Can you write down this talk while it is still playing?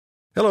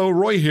Hello,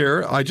 Roy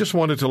here. I just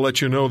wanted to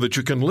let you know that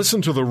you can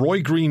listen to The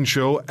Roy Green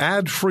Show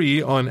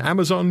ad-free on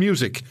Amazon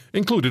Music,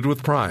 included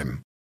with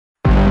Prime.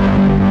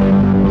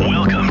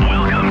 Welcome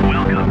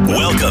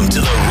to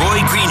The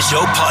Roy Green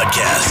Show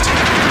podcast.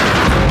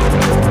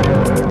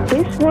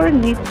 This war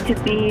needs to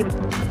be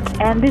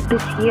ended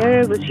this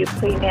year with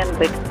Ukrainian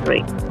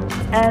victory.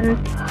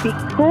 And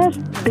because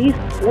this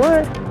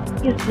war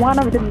is one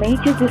of the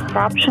major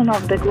disruption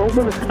of the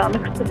global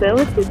economic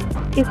stability,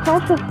 it's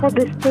also for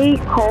the sake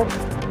of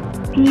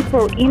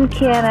people in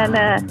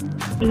Canada,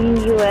 in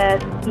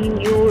US, in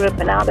Europe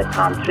and other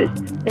countries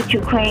that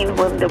Ukraine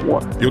won the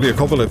war. Yulia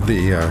Kovalev,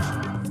 the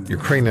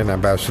Ukrainian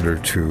ambassador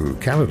to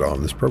Canada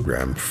on this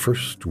program,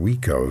 first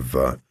week of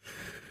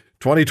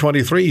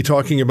 2023,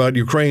 talking about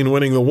Ukraine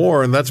winning the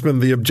war, and that's been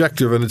the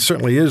objective, and it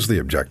certainly is the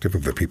objective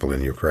of the people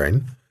in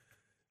Ukraine.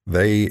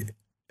 They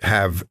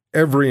have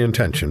every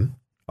intention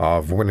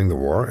of winning the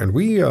war, and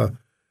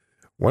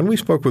when we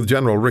spoke with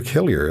General Rick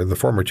Hillier, the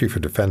former Chief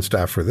of Defense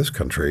Staff for this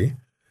country,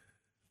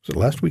 was it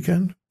last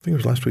weekend? I think it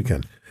was last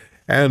weekend.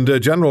 And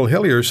General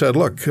Hillier said,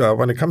 look,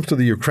 when it comes to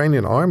the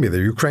Ukrainian army, the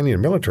Ukrainian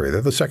military,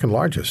 they're the second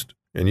largest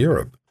in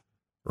Europe,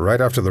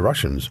 right after the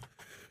Russians.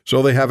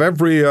 So they have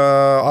every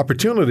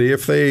opportunity,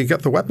 if they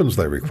get the weapons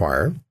they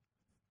require,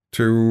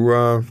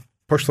 to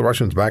push the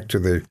Russians back to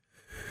the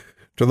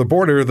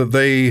border that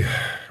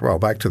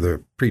back to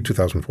the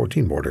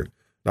pre-2014 border,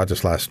 not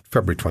just last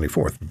February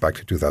 24th, but back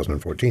to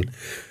 2014.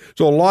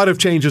 So a lot of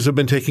changes have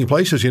been taking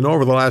place, as you know,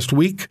 over the last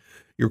week.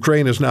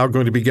 Ukraine is now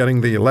going to be getting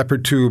the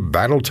Leopard 2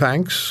 battle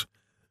tanks,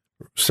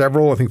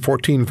 several, I think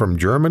 14 from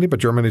Germany, but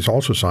Germany's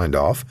also signed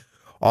off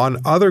on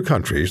other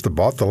countries that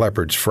bought the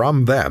Leopards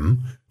from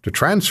them to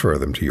transfer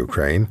them to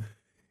Ukraine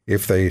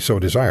if they so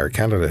desire.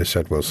 Canada has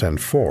said we'll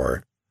send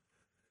 4.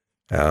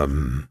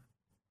 And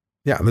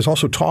there's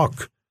also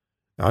talk.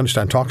 I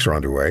understand talks are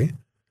underway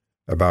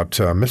about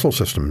missile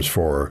systems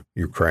for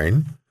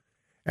Ukraine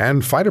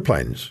and fighter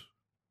planes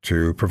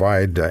to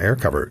provide air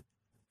cover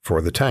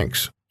for the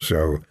tanks.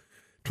 So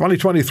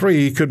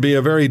 2023 could be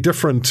a very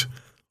different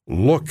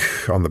look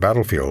on the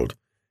battlefield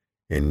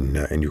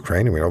in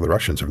Ukraine. And we know the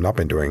Russians have not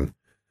been doing,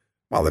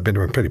 well, they've been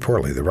doing pretty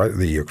poorly.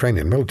 The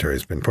Ukrainian military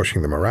has been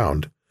pushing them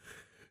around.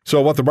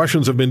 So what the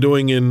Russians have been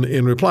doing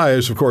in reply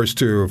is, of course,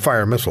 to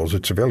fire missiles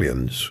at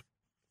civilians.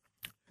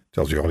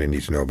 Tells you all you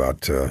need to know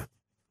about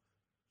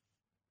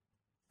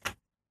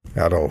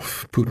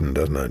Adolf Putin,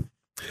 doesn't it?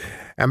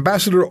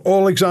 Ambassador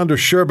Alexander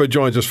Sherba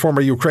joins us,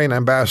 former Ukraine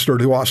ambassador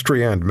to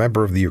Austria and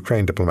member of the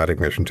Ukraine diplomatic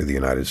mission to the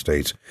United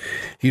States.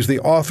 He's the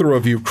author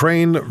of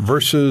Ukraine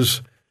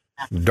versus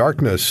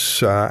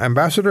Darkness.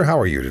 Ambassador, how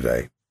are you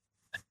today?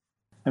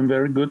 I'm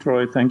very good,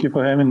 Roy. Thank you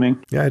for having me.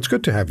 Yeah, it's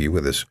good to have you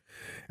with us.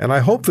 And I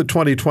hope that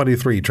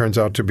 2023 turns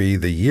out to be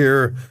the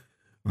year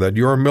that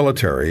your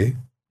military,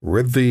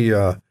 with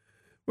the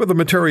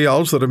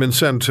materials that have been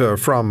sent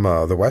from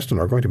the West and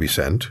are going to be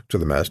sent to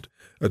the West,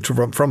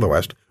 from the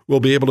West, will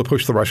be able to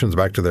push the Russians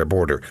back to their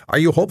border. Are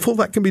you hopeful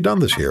that can be done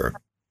this year?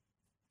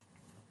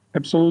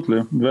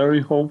 Absolutely. Very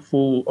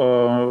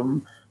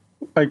hopeful.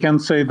 I can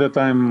say that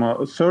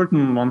I'm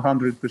certain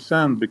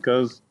 100%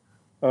 because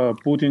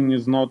Putin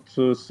is not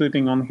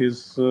sitting on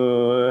his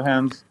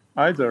hands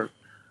either.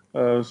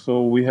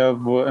 So we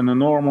have an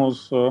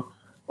enormous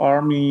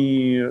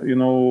army,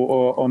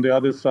 on the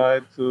other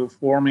side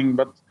forming.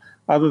 But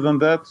other than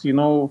that,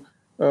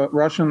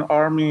 Russian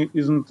army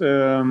isn't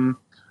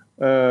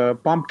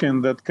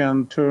pumpkin that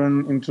can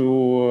turn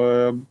into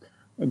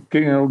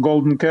a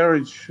golden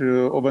carriage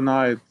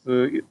overnight.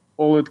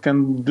 All it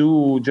can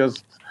do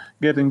just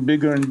getting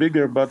bigger and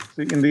bigger, but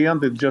in the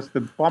end, it's just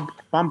a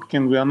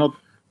pumpkin. We are not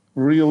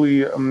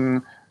really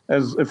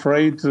as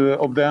afraid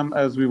of them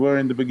as we were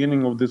in the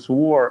beginning of this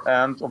war.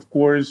 And of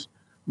course,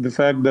 the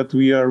fact that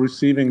we are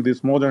receiving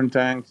these modern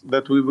tanks,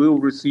 that we will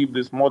receive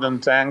these modern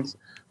tanks,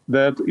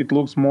 that it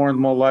looks more and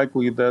more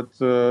likely that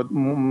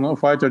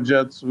fighter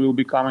jets will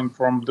be coming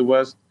from the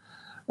West.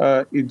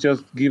 It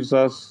just gives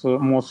us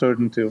more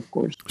certainty, of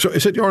course. So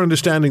is it your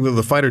understanding that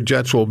the fighter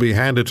jets will be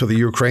handed to the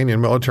Ukrainian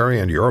military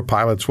and your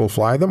pilots will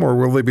fly them, or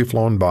will they be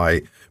flown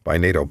by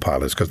NATO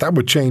pilots? Because that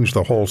would change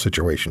the whole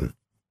situation.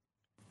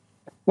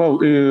 Well,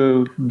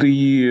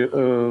 the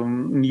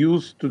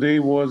news today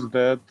was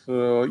that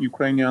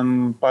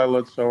Ukrainian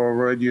pilots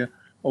are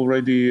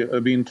already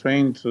being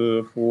trained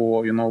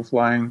for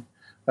flying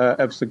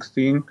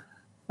F-16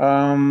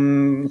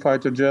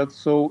 fighter jets.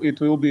 So it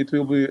will be.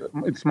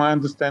 It's my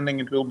understanding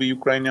it will be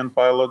Ukrainian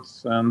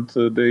pilots, and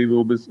they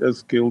will be as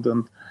skilled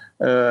and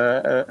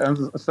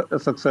as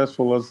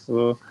successful as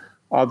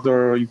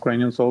other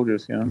Ukrainian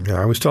soldiers. Yeah.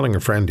 I was telling a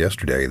friend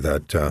yesterday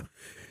that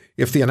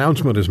if the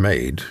announcement is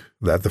made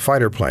that the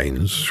fighter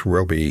planes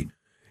will be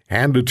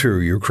handed to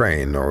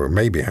Ukraine or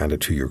may be handed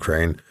to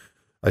Ukraine,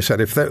 I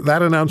said if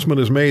that announcement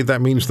is made,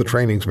 that means the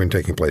training's been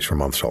taking place for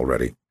months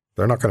already.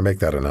 They're not going to make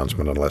that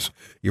announcement unless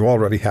you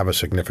already have a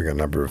significant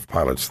number of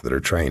pilots that are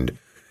trained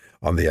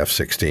on the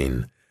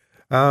F-16.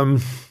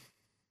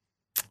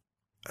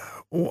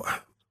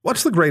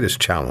 What's the greatest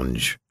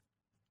challenge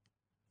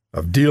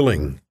of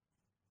dealing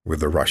with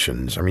the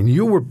Russians? I mean,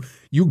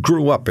 you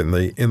grew up in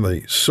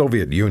the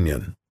Soviet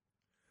Union.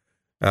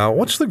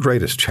 What's the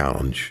greatest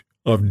challenge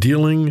of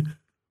dealing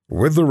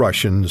with the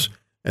Russians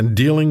and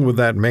dealing with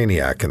that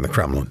maniac in the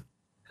Kremlin?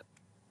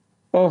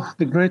 Oh,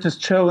 the greatest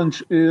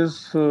challenge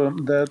is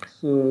that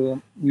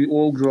we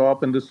all grew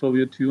up in the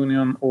Soviet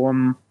Union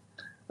on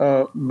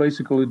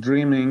basically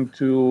dreaming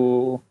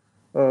to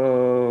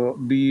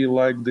be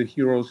like the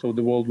heroes of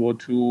the World War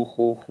II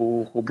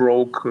who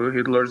broke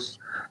Hitler's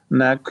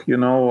neck. You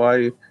know,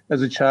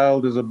 as a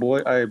child, as a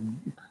boy, I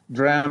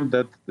dreamt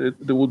that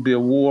there would be a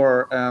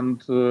war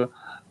and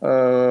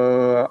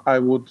I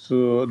would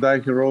die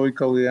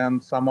heroically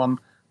and someone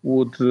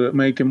would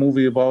make a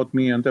movie about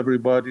me and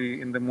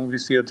everybody in the movie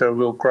theater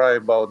will cry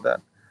about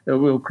that.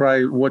 Will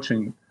cry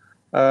watching it.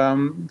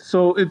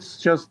 So it's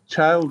just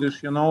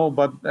childish, you know.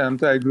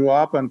 And I grew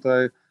up, and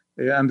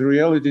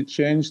reality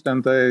changed,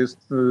 and I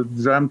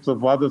dreamt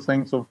of other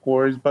things, of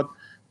course. But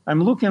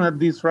I'm looking at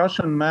these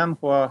Russian men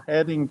who are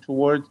heading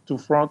to the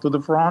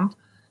front,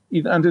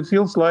 and it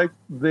feels like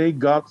they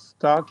got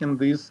stuck in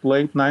these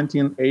late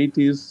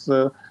 1980s,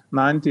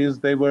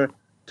 90s. They were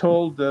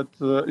told that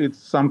it's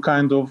some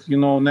kind of, you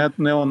know,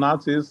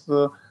 neo-Nazis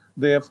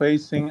they are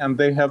facing, and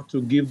they have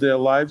to give their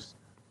lives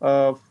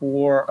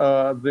for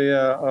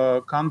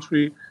their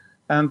country,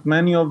 and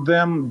many of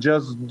them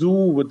just do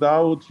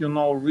without, you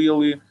know,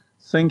 really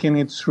thinking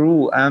it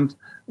through. And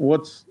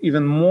what's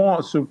even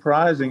more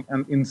surprising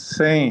and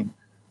insane,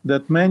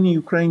 that many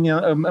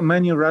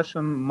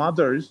Russian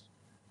mothers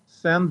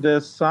send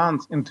their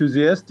sons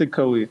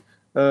enthusiastically,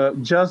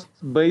 just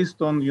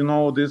based on, you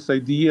know, this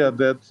idea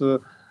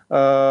that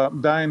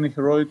dying a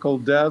heroical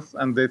death,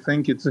 and they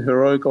think it's a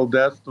heroical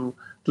death to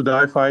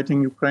die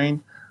fighting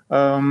Ukraine,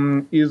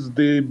 is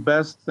the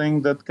best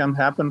thing that can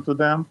happen to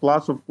them.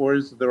 Plus, of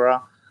course, there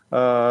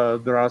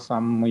are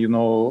some, you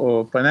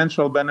know,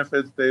 financial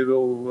benefits they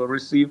will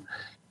receive.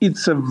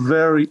 It's a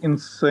very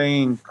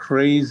insane,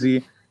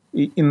 crazy,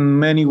 in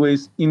many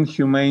ways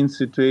inhumane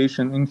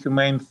situation,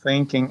 inhumane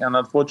thinking, and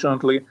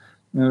unfortunately,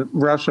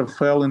 Russia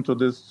fell into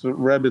this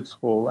rabbit's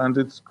hole, and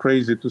it's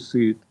crazy to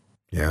see it.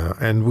 Yeah,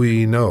 and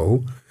we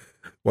know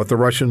what the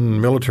Russian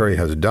military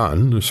has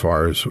done as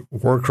far as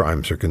war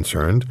crimes are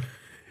concerned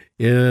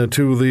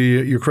to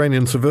the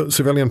Ukrainian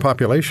civilian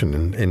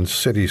population in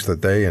cities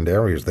that and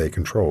areas they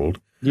controlled.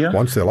 Yeah.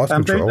 Once they lost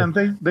control.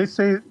 They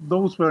say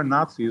those were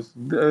Nazis.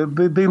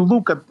 They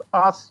look at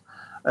us,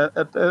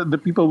 at the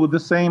people with the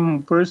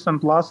same first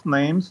and last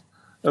names,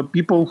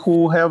 people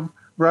who have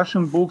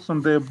Russian books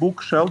on their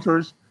book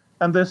shelters,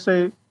 and they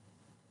say,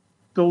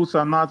 those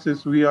are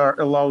Nazis. We are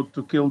allowed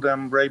to kill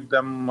them, rape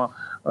them,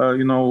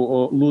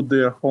 loot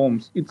their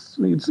homes. It's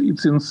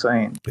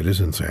insane. It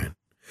is insane.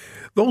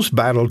 Those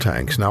battle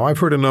tanks. Now, I've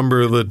heard a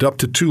number that up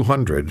to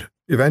 200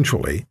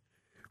 eventually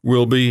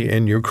will be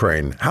in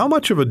Ukraine. How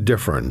much of a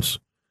difference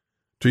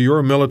to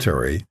your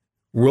military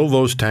will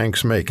those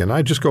tanks make? And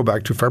I just go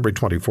back to February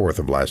 24th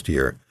of last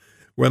year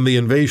when the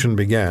invasion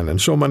began, and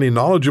so many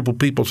knowledgeable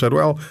people said,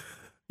 well,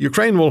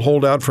 Ukraine will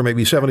hold out for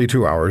maybe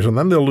 72 hours, and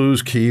then they'll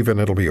lose Kyiv, and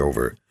it'll be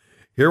over.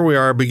 Here we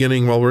are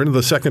we're into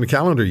the second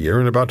calendar year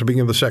and about to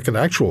begin the second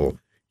actual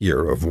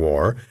year of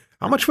war.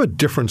 How much of a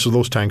difference are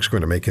those tanks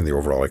going to make in the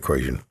overall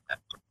equation?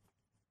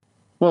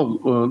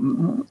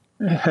 Well,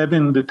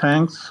 having the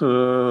tanks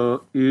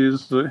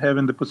is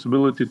having the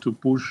possibility to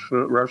push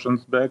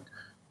Russians back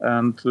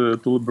and to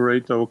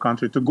liberate our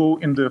country, to go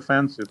in the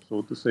offensive,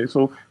 so to say.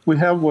 So we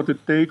have what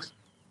it takes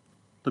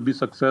to be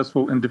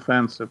successful in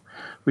defensive.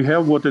 We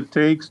have what it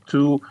takes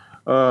to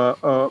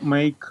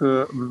make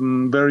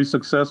very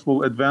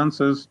successful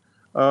advances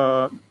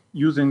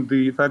using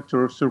the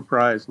factor of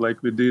surprise,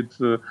 like we did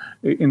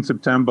in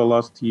September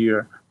last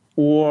year,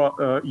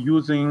 or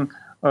using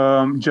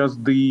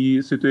just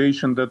the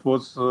situation that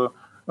was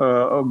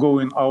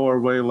going our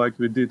way, like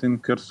we did in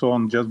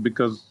Kherson, just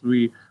because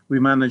we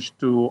managed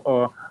to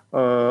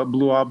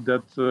blew up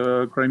that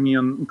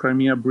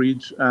Crimea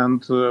bridge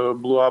and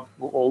blew up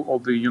all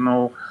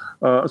the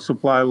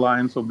supply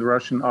lines of the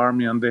Russian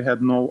army, and they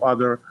had no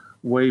other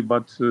way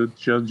but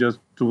just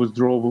to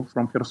withdraw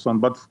from Kherson.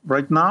 But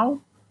right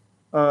now,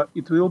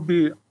 they will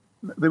be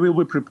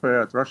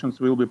prepared. Russians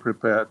will be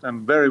prepared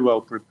and very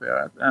well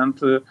prepared. And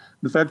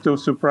the factor of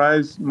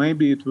surprise,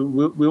 maybe it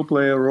will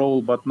play a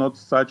role, but not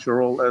such a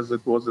role as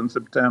it was in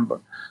September.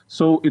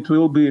 So it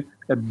will be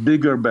a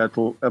bigger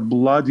battle, a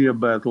bloodier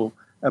battle,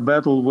 a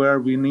battle where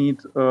we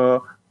need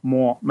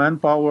more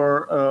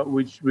manpower,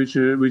 which we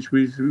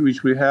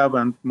have,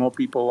 and more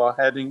people are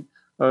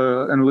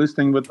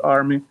enlisting with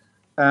army.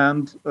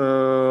 And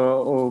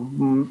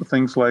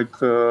things like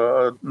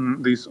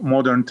these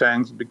modern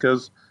tanks,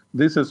 because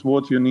this is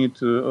what you need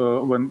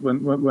to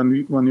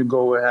when you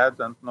go ahead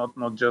and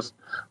not just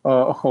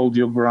hold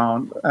your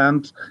ground.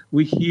 And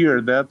we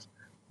hear that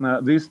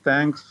these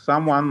tanks,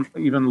 someone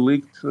even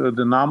leaked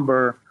the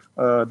number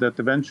that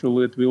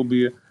eventually it will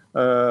be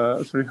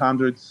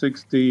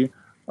 360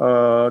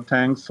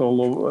 tanks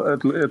all over.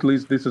 At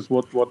least this is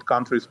what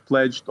countries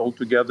pledged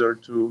altogether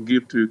to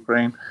give to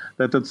Ukraine.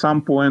 That at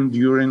some point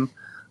during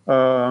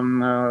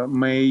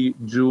May,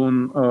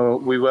 June,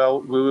 we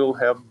will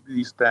have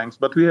these tanks.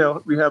 But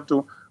we have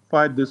to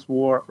fight this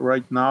war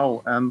right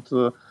now, and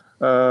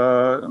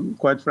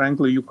quite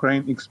frankly,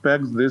 Ukraine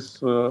expects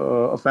this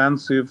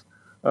offensive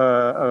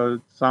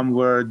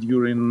somewhere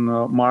during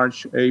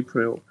March,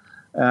 April.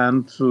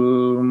 And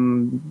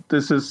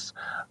this is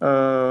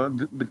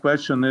the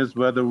question is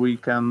whether we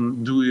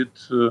can do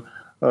it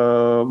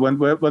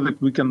whether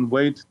we can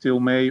wait till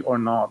May or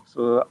not.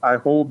 I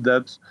hope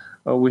that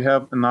we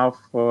have enough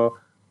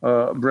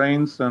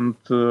brains and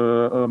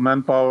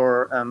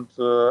manpower and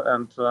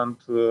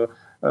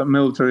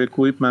military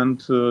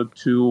equipment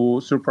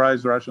to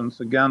surprise Russians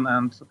again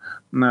and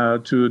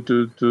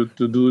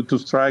to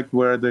strike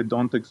where they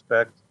don't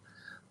expect.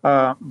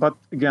 But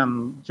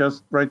again,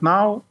 just right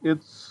now,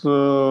 it's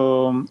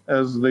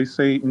as they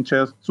say in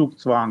chess,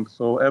 Zugzwang.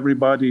 So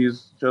everybody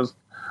is just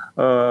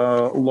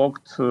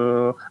locked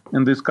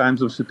in these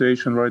kinds of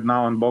situation right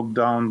now and bogged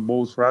down,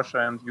 both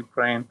Russia and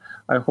Ukraine.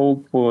 I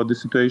hope the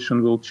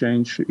situation will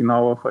change in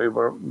our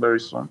favor very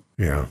soon.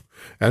 Yeah.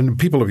 And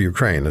people of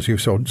Ukraine, as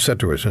you've said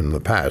to us in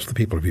the past, the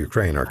people of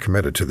Ukraine are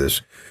committed to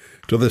this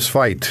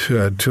fight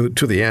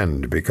to the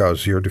end,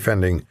 because you're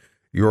defending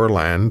your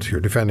land, you're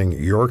defending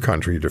your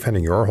country, you're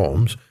defending your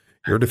homes,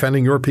 you're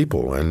defending your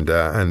people. And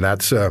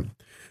that's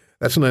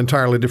an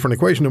entirely different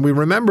equation. And we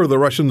remember the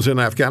Russians in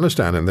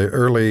Afghanistan in the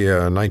early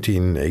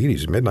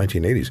 1980s,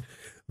 mid-1980s.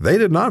 They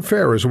did not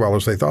fare as well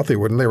as they thought they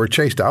would, and they were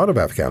chased out of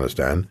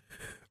Afghanistan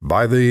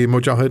by the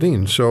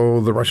Mujahideen.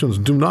 So the Russians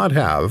do not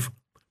have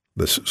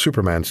this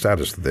Superman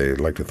status that they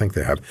like to think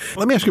they have.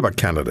 Let me ask you about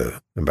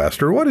Canada,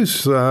 Ambassador.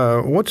 What's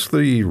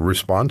the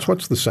response,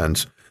 what's the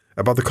sense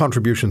about the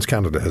contributions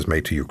Canada has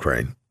made to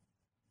Ukraine?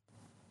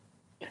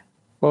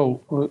 Well,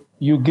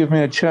 you give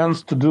me a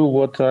chance to do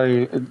what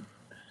I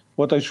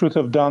should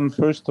have done.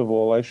 First of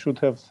all, I should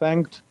have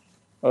thanked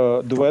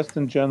the West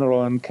in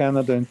general and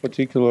Canada in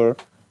particular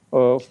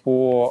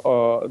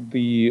for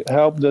the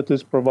help that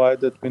is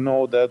provided. We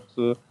know that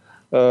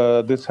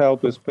this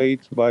help is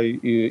paid by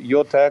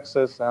your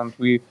taxes, and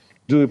we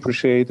do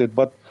appreciate it.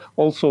 But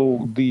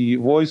also the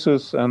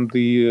voices and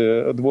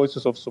the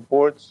voices of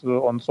support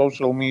on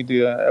social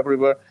media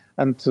everywhere,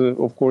 and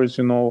of course,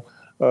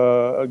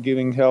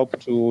 giving help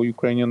to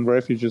Ukrainian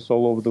refugees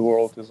all over the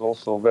world is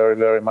also very,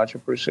 very much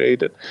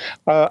appreciated.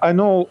 I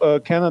know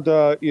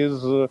Canada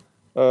is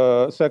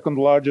second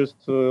largest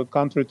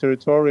country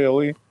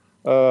territorially,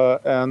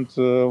 and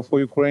for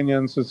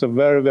Ukrainians, it's a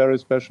very, very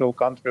special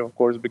country, of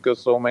course, because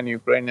so many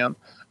Ukrainians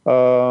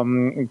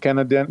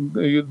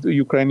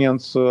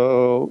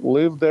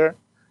live there,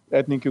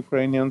 ethnic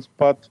Ukrainians.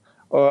 But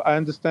I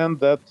understand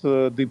that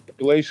the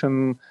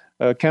population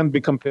can be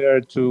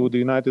compared to the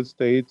United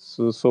States,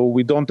 so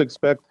we don't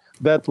expect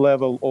that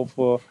level of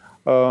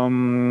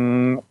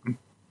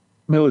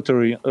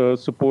military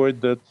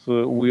support that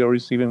we are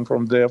receiving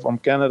from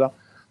Canada.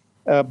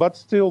 But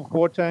still,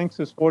 4 tanks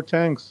is 4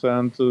 tanks,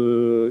 and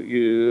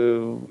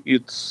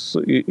it's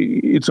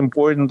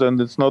important, and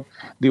it's not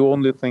the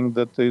only thing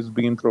that is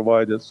being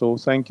provided. So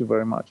thank you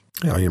very much.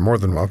 Yeah, you're more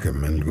than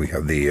welcome. And we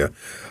have the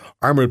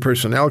armored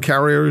personnel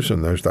carriers,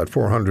 and there's that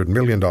 $400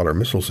 million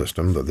missile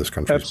system that this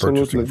country is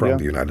purchasing from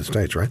the United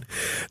States, right?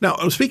 Now,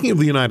 speaking of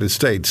the United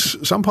States,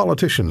 some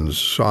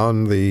politicians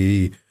on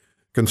the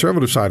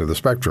conservative side of the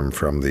spectrum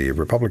from the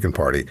Republican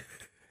Party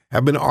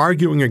have been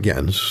arguing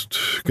against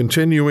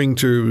continuing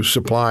to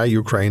supply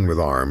Ukraine with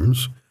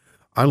arms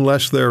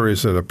unless there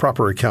is a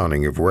proper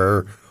accounting of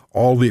where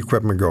all the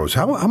equipment goes.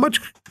 How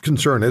much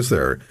concern is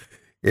there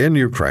in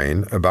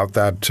Ukraine about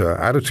that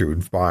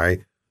attitude by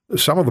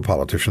some of the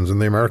politicians in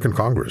the American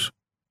Congress?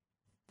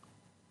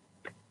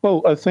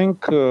 Well, I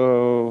think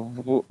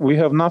we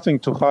have nothing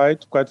to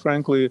hide. Quite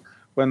frankly,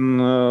 when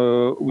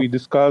we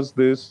discussed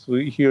this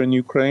here in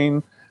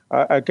Ukraine,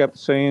 I kept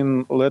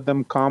saying, let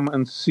them come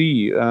and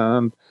see.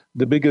 And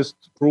the biggest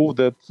proof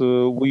that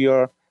we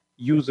are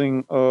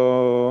using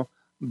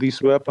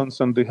these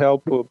weapons and the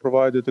help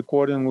provided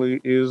accordingly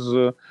is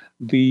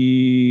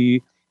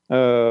the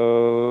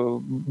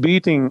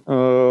beating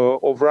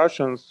of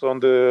Russians on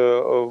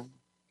the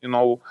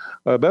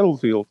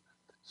battlefield.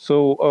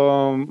 So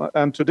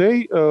and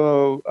today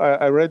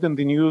I read in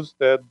the news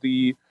that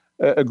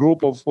a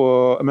group of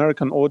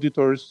American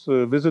auditors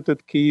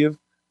visited Kyiv.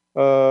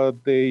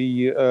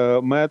 They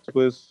met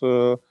with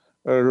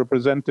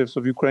representatives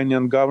of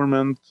Ukrainian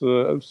government.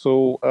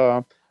 So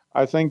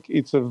I think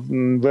it's a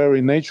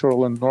very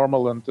natural and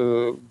normal and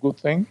good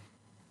thing.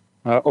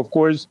 Of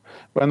course,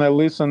 when I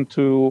listen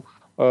to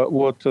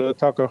what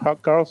Tucker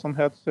Carlson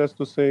has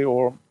to say,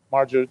 or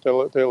Marjorie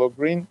Taylor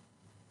Greene,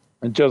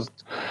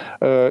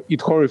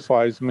 it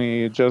horrifies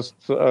me just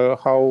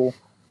how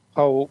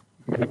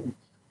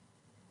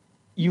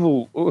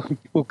evil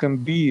people can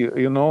be,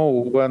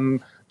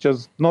 when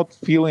just not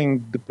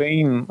feeling the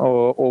pain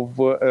of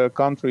a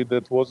country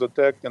that was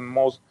attacked in the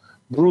most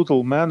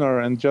brutal manner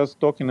and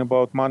just talking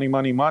about money. I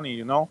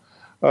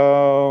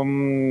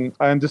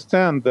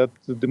understand that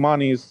the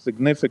money is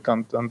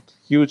significant and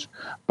huge,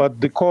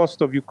 but the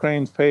cost of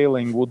Ukraine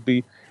failing would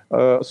be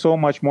so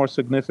much more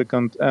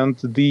significant. And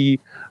the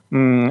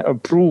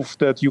proof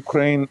that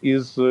Ukraine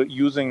is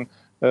using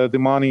the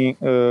money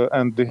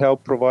and the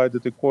help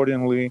provided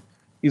accordingly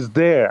is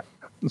there.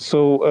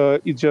 So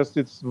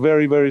it's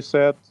very, very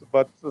sad.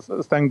 But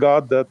thank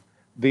God that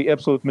the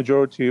absolute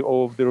majority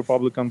of the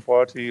Republican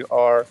Party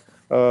are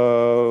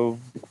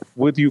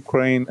with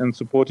Ukraine and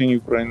supporting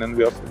Ukraine, and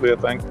we are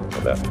thankful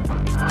for that.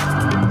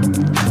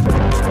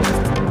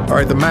 All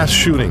right, the mass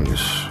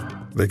shootings,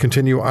 they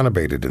continue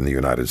unabated in the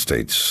United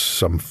States,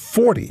 some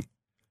 40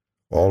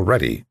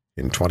 already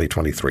in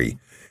 2023,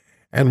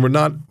 and we're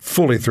not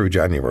fully through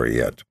January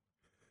yet.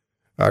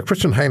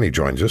 Christian Heine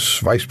joins us,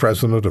 Vice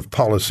President of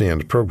Policy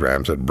and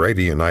Programs at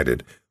Brady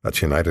United.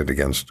 That's United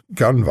Against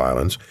Gun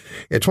Violence.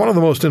 It's one of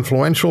the most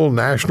influential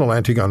national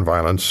anti-gun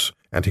violence,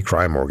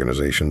 anti-crime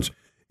organizations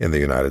in the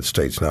United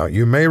States. Now,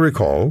 you may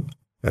recall,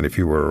 and if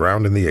you were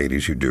around in the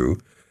 80s, you do,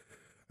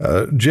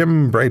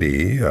 Jim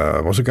Brady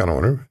was a gun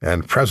owner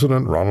and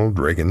President Ronald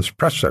Reagan's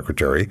press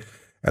secretary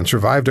and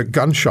survived a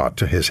gunshot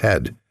to his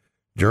head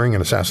during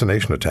an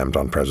assassination attempt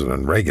on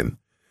President Reagan.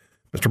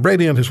 Mr.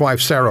 Brady and his wife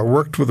Sarah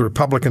worked with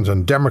Republicans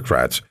and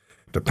Democrats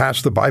to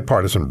pass the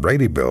bipartisan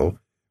Brady bill,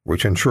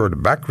 which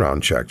ensured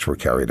background checks were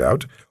carried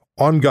out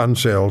on gun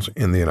sales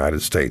in the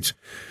United States.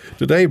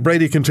 Today,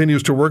 Brady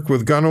continues to work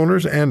with gun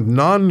owners and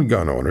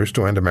non-gun owners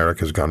to end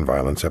America's gun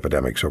violence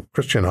epidemic. So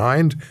Christian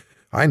Heine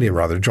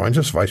joins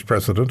us, Vice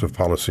President of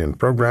Policy and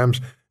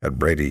Programs at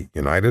Brady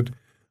United.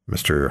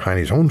 Mr.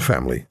 Heine's own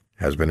family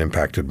has been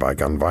impacted by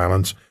gun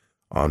violence.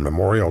 On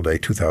Memorial Day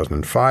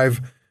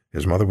 2005,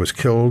 his mother was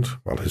killed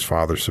while his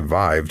father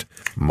survived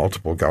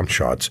multiple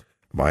gunshots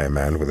by a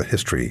man with a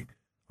history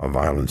of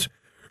violence.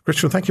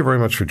 Christian, thank you very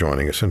much for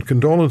joining us, and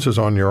condolences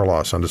on your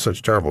loss under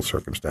such terrible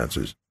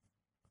circumstances.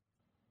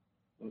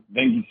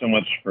 Thank you so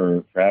much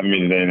for having me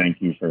today.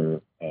 Thank you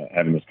for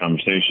having this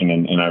conversation,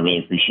 and I really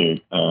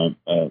appreciate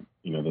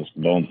those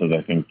condolences.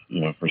 I think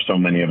for so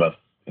many of us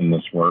in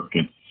this work,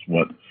 it's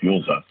what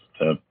fuels us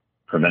to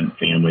prevent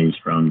families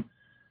from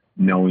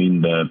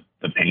knowing the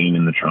pain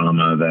and the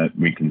trauma that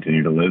we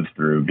continue to live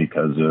through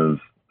because of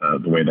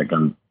the way that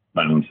gun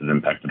violence has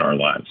impacted our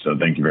lives. So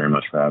thank you very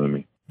much for having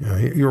me. Yeah,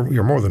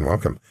 you're more than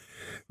welcome.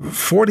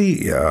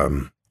 40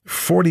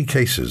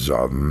 cases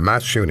of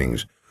mass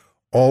shootings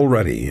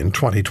already in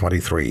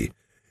 2023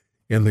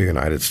 in the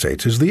United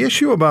States. Is the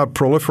issue about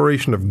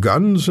proliferation of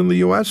guns in the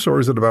U.S., or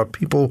is it about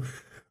people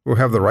who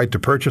have the right to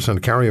purchase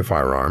and carry a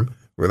firearm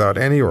without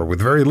any or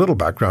with very little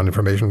background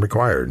information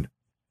required?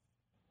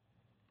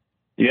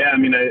 Yeah, I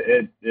mean,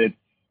 it's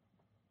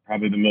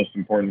probably the most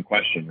important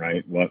question,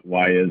 right?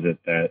 Why is it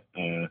that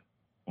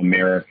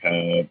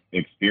America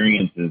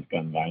experiences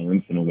gun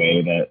violence in a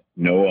way that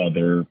no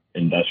other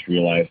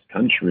industrialized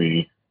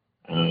country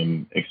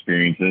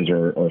experiences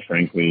or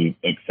frankly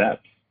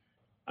accepts?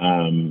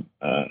 And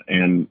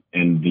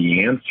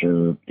the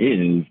answer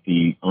is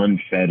the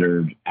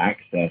unfettered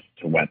access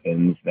to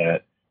weapons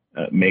that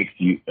makes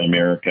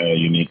America a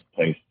unique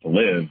place to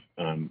live.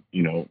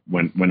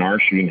 When our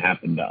shooting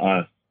happened to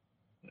us,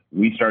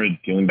 we started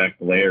peeling back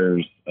the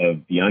layers of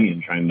the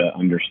onion, trying to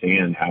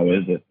understand how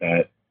is it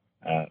that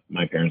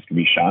my parents could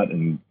be shot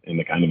in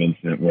the kind of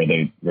incident where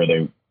they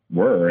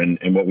were.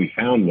 And what we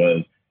found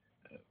was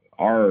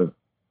the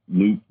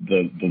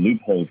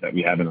loopholes that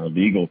we have in our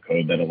legal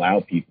code that allow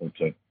people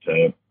to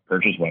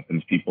purchase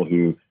weapons, people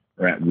who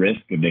are at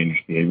risk of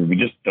dangerous behavior. We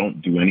just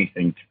don't do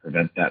anything to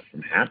prevent that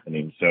from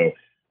happening. So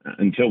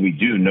until we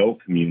do, no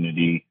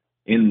community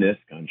in this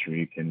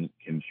country can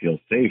feel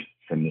safe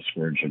from the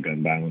scourge of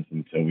gun violence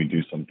until we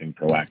do something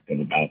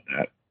proactive about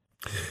that.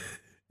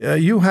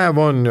 You have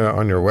on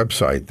your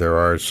website, there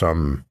are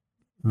some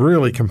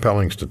really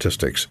compelling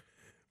statistics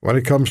when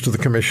it comes to the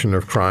commission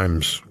of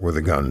crimes with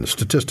a gun.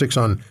 Statistics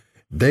on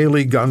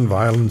daily gun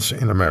violence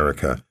in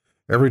America.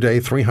 Every day,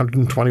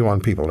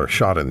 321 people are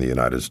shot in the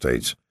United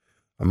States.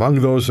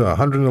 Among those,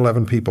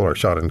 111 people are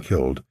shot and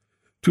killed.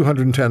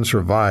 210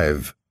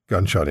 survive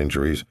gunshot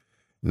injuries.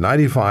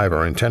 95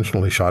 are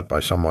intentionally shot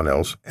by someone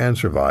else and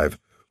survive.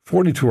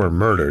 42 are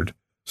murdered.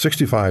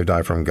 65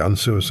 die from gun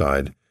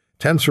suicide.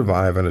 10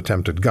 survive an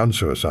attempted gun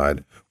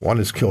suicide. 1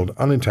 is killed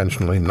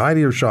unintentionally.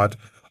 90 are shot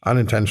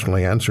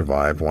unintentionally and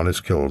survive. 1 is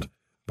killed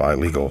by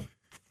legal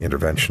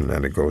intervention,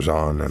 and it goes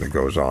on and it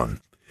goes on.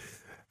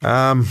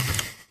 How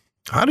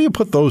do you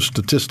put those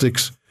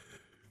statistics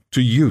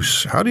to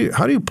use? How do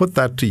you put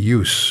that to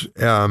use?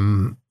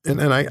 And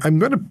I'm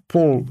going to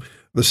pull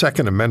the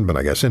Second Amendment,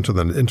 I guess, into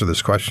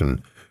this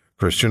question,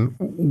 Christian.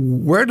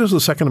 Where does the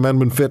Second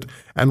Amendment fit,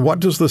 and what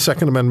does the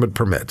Second Amendment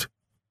permit?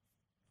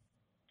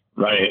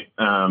 Right.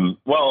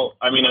 Well,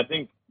 I mean, I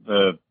think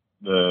the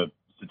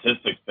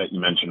statistics that you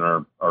mentioned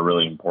are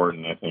really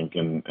important, I think,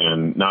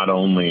 and not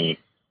only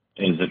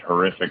is it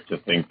horrific to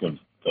think of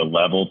the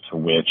level to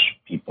which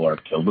people are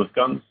killed with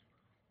guns,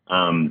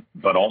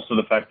 but also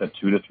the fact that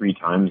 2 to 3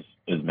 times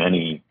as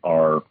many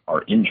are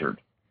injured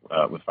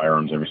with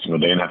firearms every single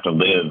day and have to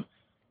live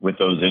with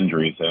those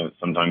injuries and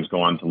sometimes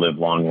go on to live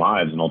long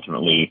lives and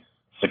ultimately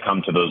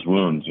succumb to those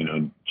wounds.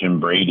 Jim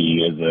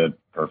Brady is a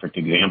perfect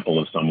example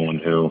of someone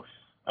who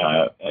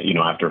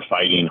after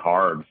fighting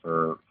hard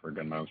for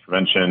gun violence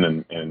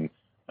prevention and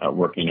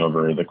working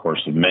over the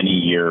course of many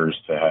years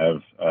to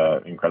have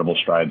incredible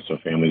strides so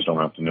families don't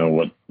have to know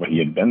what he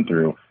had been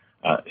through,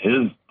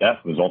 his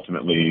death was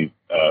ultimately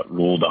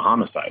ruled a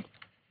homicide.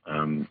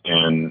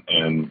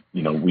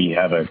 We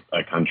have a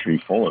country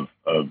full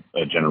of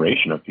a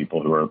generation of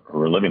people who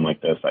are living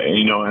like this.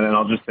 And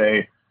I'll just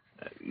say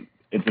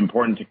it's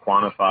important to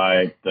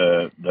quantify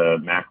the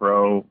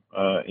macro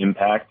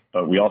impact,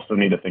 but we also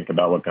need to think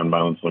about what gun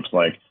violence looks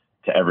like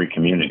to every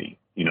community.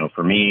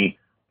 For me,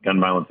 gun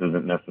violence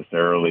isn't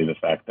necessarily the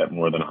fact that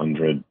more than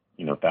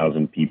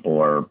 100,000 people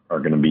are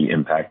going to be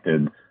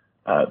impacted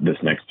this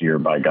next year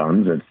by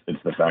guns.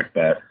 It's the fact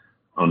that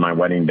on my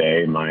wedding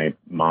day, my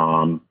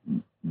mom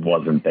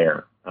wasn't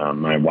there.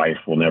 My wife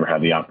will never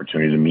have the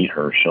opportunity to meet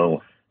her.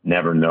 She'll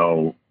never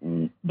know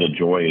the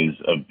joys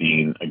of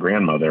being a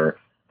grandmother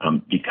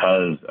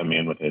because a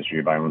man with a history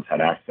of violence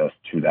had access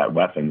to that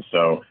weapon.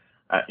 So,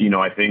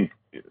 I think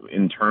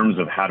in terms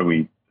of how do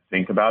we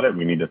think about it,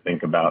 we need to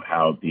think about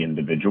how the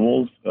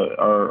individuals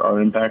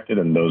are impacted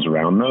and those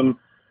around them.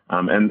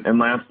 And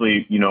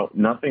lastly,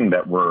 nothing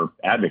that we're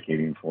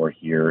advocating for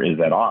here is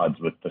at odds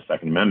with the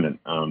Second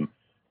Amendment.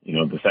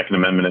 The Second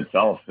Amendment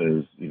itself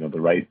is, the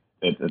right.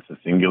 It's a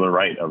singular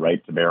right, a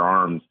right to bear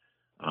arms.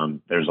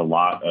 There's a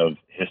lot of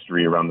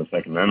history around the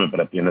Second Amendment, but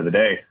at the end of the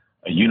day,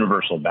 a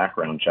universal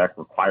background check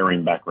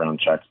requiring background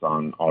checks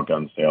on all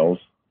gun sales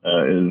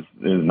is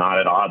not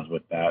at odds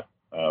with that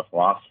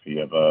philosophy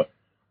of the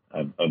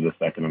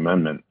Second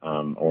Amendment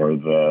or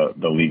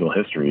the legal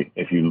history.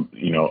 If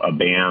a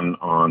ban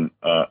on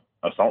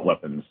assault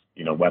weapons,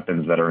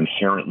 weapons that are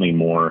inherently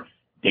more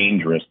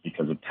dangerous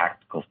because of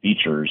tactical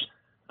features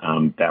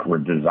that were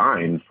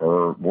designed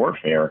for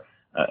warfare.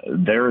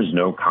 There is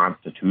no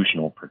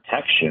constitutional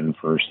protection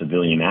for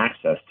civilian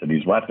access to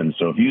these weapons.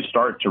 So if you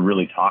start to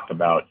really talk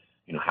about,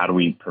 how do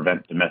we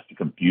prevent domestic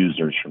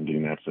abusers from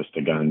getting access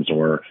to guns,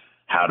 or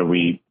how do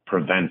we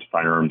prevent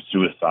firearm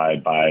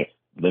suicide by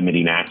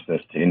limiting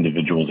access to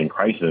individuals in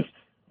crisis,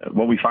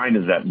 what we find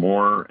is that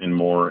more and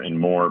more and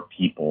more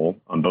people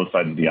on both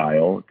sides of the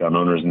aisle, gun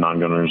owners and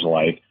non-gun owners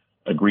alike,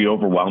 agree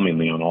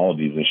overwhelmingly on all of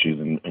these issues,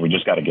 and we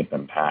just got to get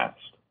them passed.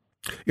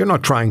 You're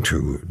not trying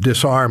to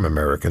disarm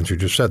Americans. You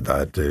just said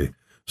that. The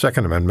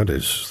Second Amendment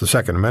is the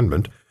Second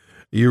Amendment.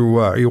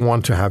 You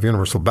want to have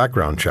universal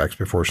background checks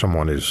before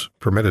someone is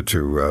permitted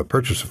to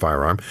purchase a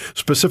firearm.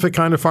 Specific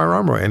kind of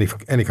firearm or any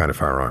kind of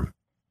firearm?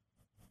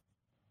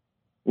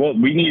 Well,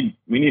 we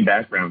need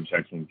background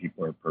checks when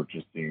people are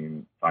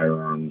purchasing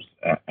firearms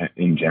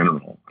in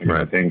general.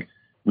 I think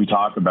we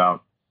talk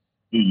about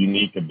the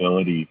unique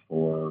ability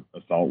for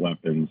assault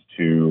weapons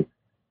to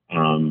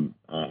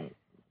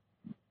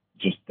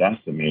just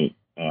decimate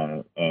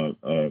a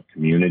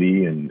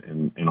community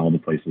and all the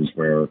places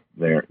where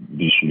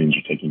these shootings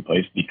are taking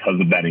place.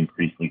 Because of that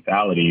increased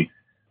lethality,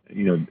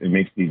 it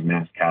makes these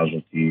mass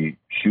casualty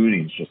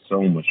shootings just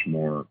so much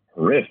more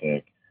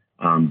horrific.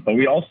 But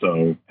we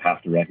also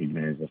have to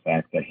recognize the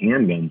fact that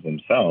handguns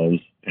themselves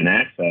and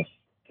access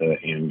to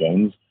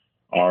handguns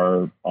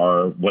are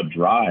what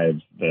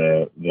drives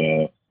the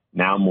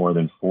now more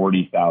than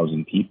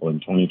 40,000 people. In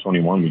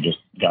 2021, we just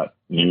got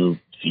new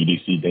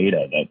CDC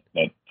data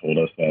that told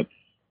us that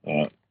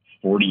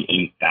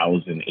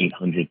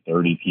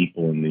 48,830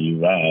 people in the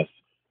U.S.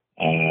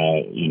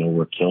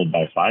 Were killed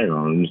by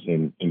firearms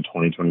in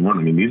 2021.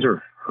 I mean, these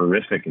are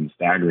horrific and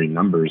staggering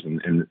numbers,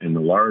 and the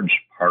large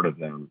part of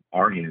them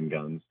are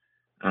handguns.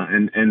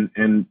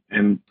 And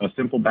a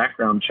simple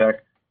background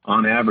check,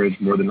 on average,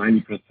 more than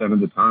 90% of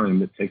the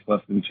time, it takes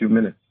less than 2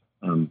 minutes.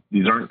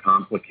 These aren't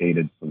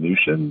complicated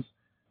solutions.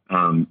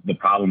 The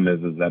problem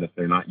is that if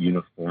they're not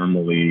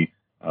uniformly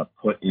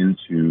put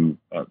into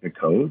the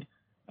code,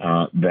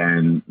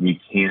 then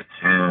we can't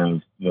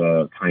have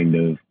the kind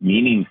of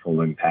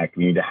meaningful impact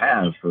we need to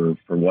have for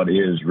what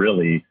is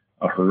really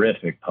a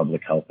horrific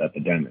public health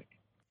epidemic.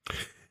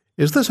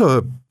 Is this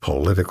a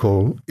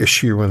political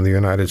issue in the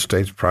United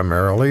States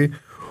primarily,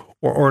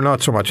 or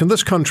not so much? In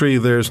this country,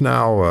 there's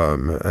now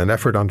an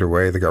effort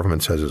underway. The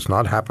government says it's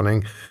not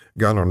happening.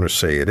 Gun owners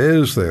say it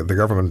is. The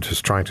government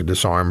is trying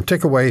to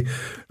take away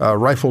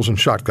rifles and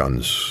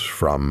shotguns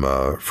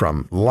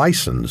from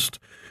licensed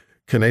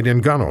Canadian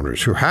gun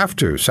owners who have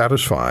to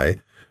satisfy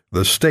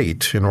the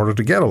state in order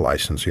to get a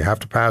license. You have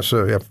to pass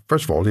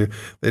first of all,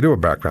 they do a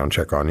background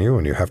check on you,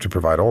 and you have to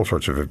provide all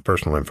sorts of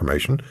personal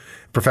information,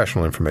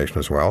 professional information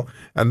as well.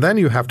 And then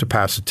you have to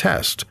pass a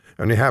test,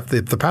 and you have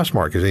the pass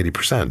mark is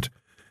 80%.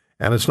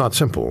 And it's not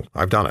simple.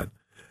 I've done it.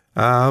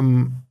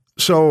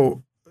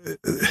 So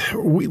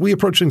we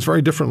approach things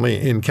very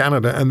differently in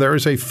Canada, and there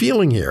is a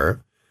feeling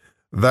here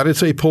that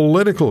it's a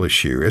political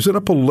issue. Is it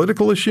a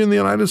political issue in the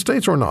United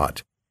States or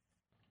not?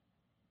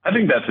 I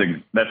think that's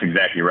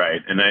exactly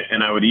right, and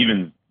I would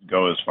even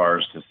go as far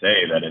as to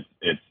say that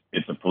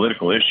it's a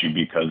political issue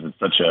because it's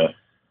such a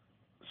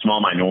small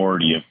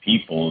minority of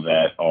people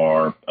that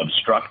are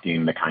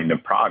obstructing the kind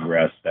of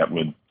progress that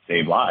would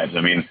save lives. I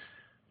mean,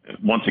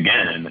 once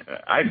again,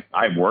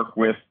 I work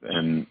with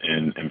and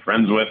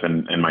friends with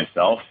and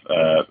myself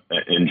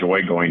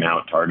enjoy going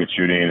out target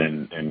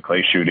shooting and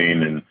clay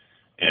shooting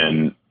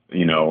and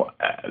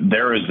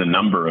there is a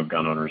number of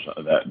gun owners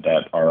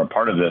that are a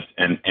part of this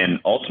and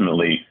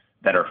ultimately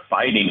that are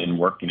fighting and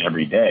working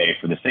every day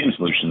for the same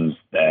solutions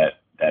that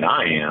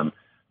I am.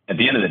 At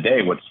the end of the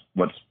day,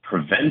 what's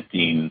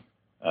preventing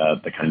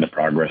the kind of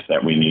progress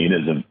that we need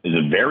is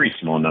a very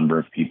small number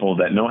of people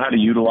that know how to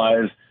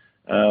utilize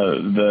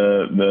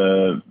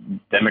the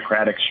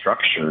democratic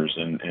structures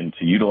and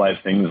to utilize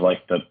things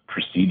like the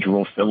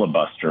procedural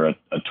filibuster,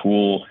 a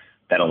tool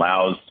that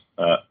allows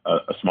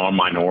a small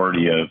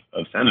minority of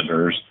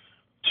senators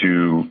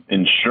to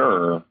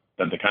ensure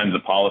that the kinds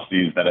of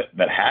policies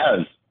that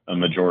has a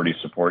majority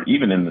support,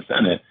 even in the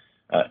Senate,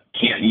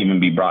 can't even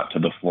be brought to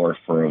the floor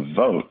for a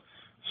vote.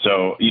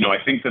 So,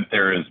 I think that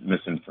there is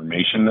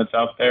misinformation that's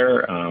out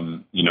there,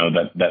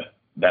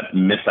 that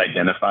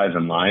misidentifies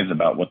and lies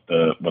about what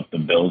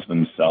the bills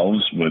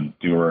themselves would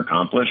do or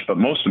accomplish. But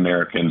most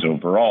Americans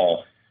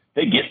overall,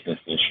 they get this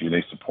issue,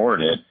 they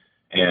support it,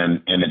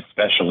 and it's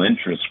special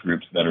interest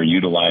groups that are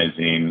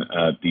utilizing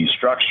these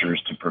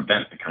structures to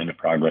prevent the kind of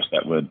progress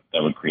that would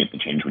create the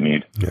change we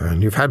need. Yeah,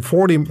 and you've had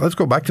 40, let's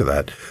go back to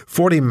that,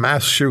 40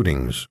 mass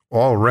shootings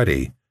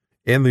already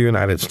in the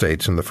United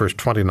States in the first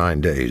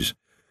 29 days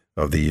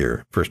of the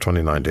year, first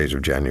 29 days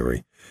of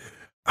January.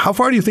 How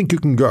far do you think you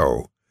can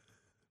go,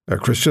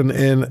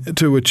 Christian,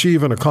 to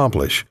achieve and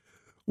accomplish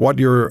what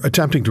you're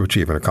attempting to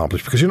achieve and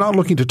accomplish? Because you're not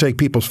looking to take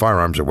people's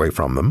firearms away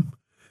from them.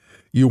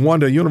 You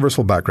want a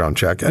universal background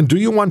check. And do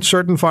you want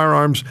certain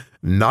firearms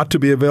not to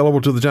be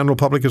available to the general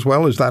public as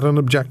well? Is that an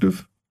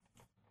objective?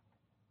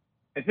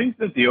 I think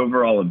that the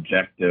overall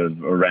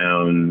objective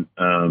around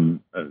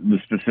the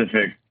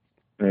specific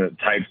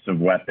types of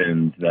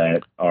weapons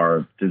that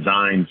are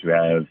designed to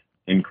have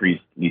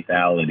increased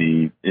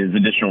lethality is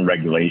additional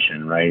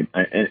regulation, right?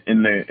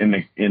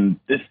 In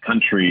this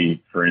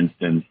country, for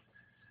instance,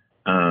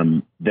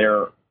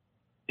 there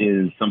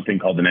is something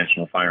called the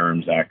National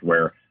Firearms Act,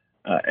 where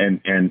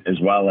and as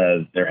well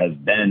as there has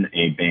been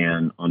a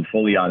ban on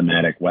fully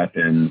automatic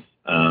weapons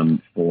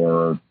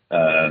for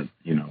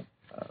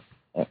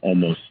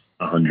almost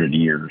 100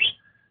 years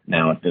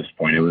now. At this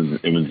point, it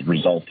was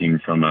resulting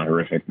from a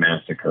horrific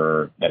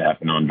massacre that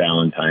happened on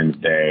Valentine's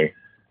Day.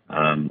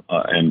 And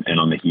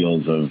on the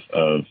heels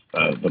of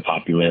the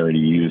popularity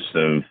use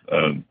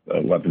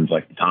of weapons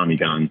like the Tommy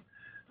gun.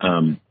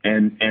 And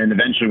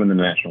eventually when the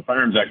National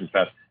Firearms Act was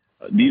passed,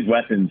 these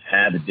weapons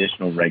had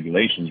additional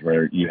regulations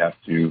where you have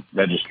to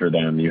register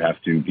them, you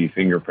have to be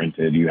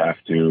fingerprinted, you have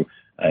to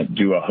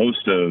do a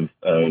host of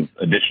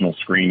additional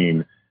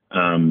screening.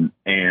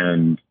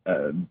 And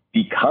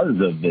because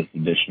of this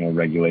additional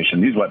regulation,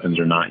 these weapons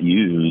are not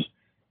used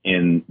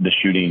in the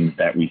shootings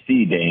that we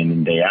see day in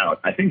and day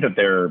out. I think that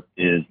there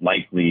is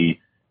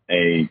likely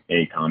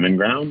a common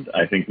ground.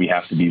 I think we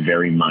have to be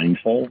very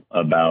mindful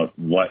about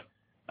what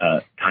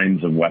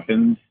kinds of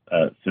weapons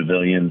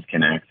civilians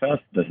can access,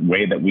 the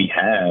way that we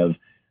have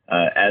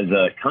as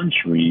a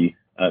country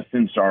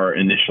since our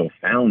initial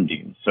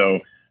founding. So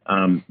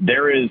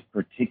there is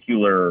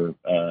particular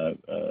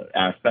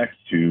aspects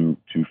to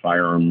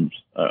firearms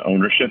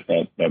ownership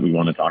that we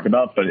want to talk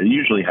about, but it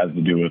usually has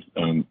to do with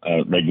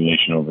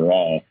regulation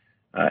overall.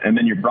 And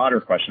then your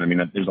broader question, I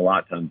mean, there's a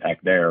lot to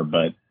unpack there,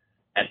 but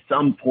at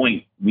some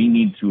point we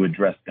need to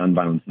address gun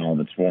violence in all of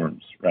its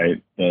forms,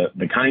 right?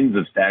 The kinds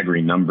of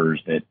staggering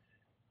numbers that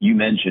you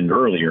mentioned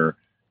earlier,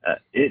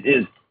 it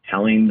is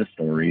telling the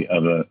story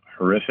of a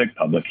horrific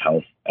public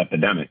health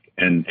epidemic.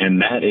 And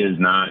that is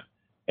not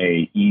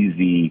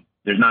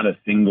there's not a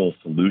single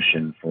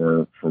solution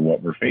for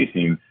what we're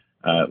facing.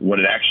 What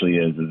it actually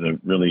is a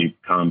really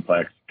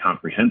complex,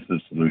 comprehensive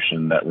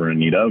solution that we're in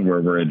need of, where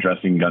we're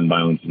addressing gun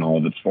violence in all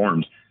of its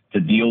forms. To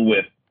deal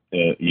with,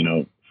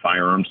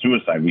 firearm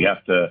suicide, we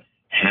have to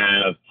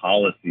have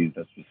policies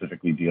that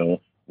specifically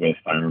deal with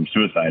firearm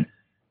suicide.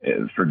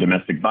 For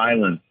domestic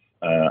violence,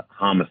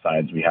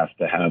 homicides, we have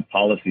to have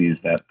policies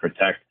that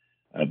protect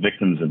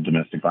victims of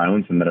domestic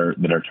violence and that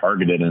are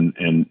targeted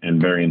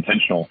and very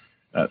intentional.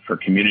 For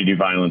community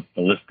violence,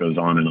 the list goes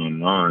on and on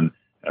and on.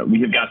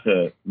 We have got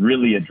to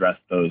really address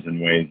those in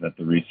ways that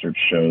the research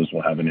shows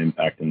will have an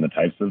impact in the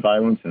types of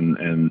violence.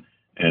 And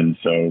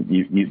so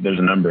there's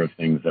a number of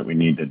things that we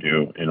need to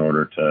do in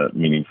order to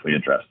meaningfully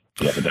address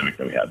the epidemic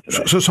that we have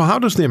today. So how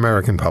does the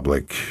American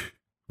public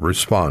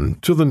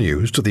respond to the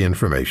news, to the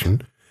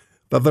information,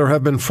 that there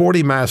have been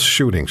 40 mass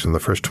shootings in the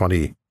first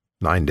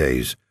 29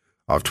 days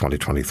of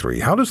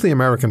 2023? How does the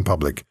American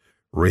public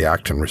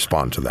react and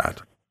respond to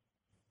that?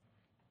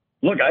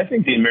 Look, I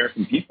think the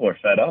American people are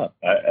fed up,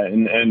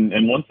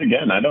 and once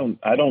again, I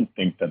don't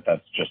think that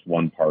that's just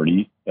one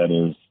party that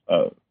is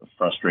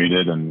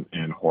frustrated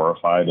and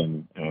horrified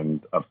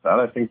and upset.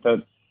 I think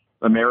that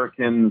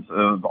Americans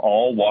of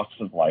all walks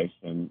of life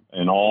and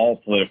all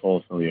political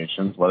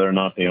affiliations, whether or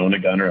not they own a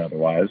gun or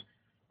otherwise,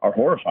 are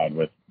horrified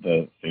with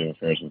the state of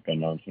affairs with gun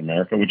violence in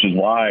America, which is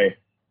why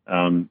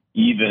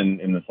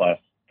even in this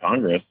last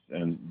Congress,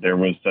 and there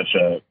was such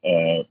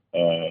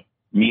a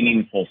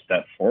meaningful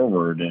step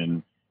forward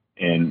in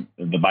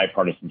the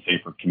Bipartisan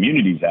Safer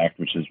Communities Act,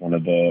 which is one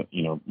of the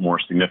more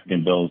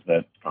significant bills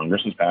that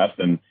Congress has passed.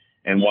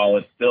 And while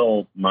it's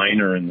still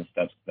minor in the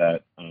steps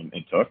that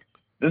it took,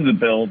 this is a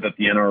bill that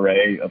the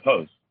NRA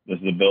opposed. This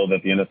is a bill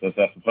that the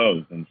NSSF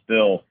opposed, and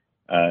still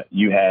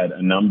you had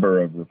a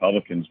number of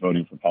Republicans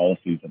voting for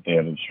policies that they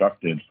have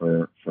obstructed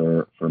for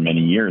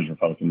many years,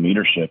 Republican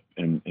leadership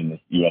in the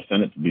U.S.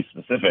 Senate to be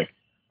specific.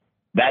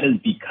 That is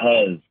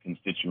because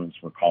constituents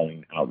were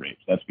calling outrage.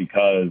 That's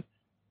because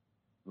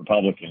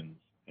Republicans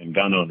and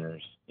gun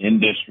owners in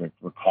district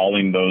were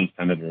calling those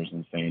senators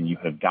and saying, you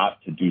have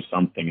got to do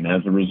something. And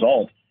as a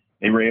result,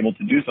 they were able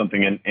to do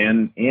something,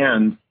 and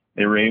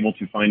they were able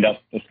to find out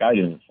the sky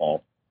didn't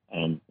fall.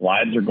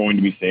 Lives are going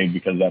to be saved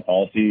because of that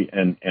policy,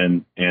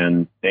 and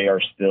they are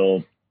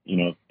still,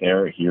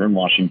 they're here in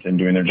Washington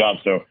doing their job.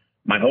 So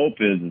my hope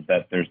is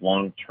that there's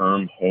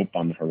long-term hope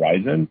on the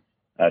horizon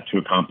to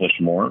accomplish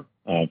more,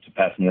 to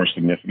pass more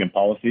significant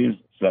policies,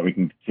 so that we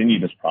can continue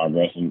this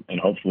progress, and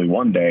hopefully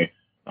one day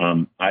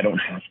I don't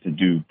have to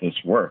do this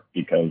work,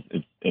 because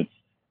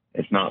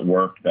it's not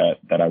work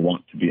that I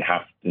want to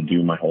have to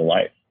do my whole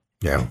life.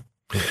 Yeah.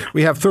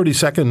 We have 30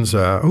 seconds.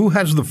 Who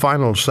has the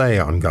final say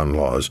on gun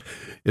laws?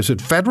 Is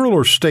it federal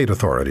or state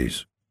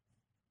authorities?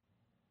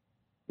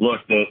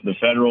 Look, the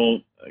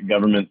federal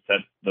government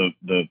sets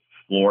the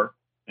floor,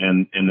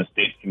 and the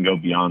states can go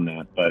beyond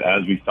that. But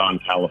as we saw in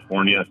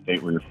California, a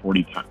state where you're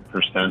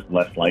 40%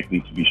 less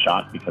likely to be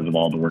shot because of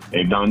all the work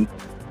they've done,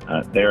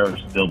 they're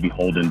still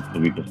beholden to the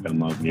weakest gun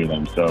laws near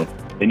them. So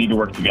they need to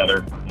work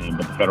together, but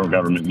the federal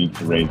government needs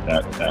to raise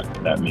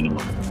that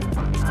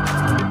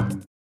minimum.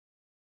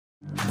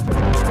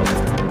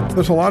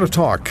 There's a lot of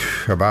talk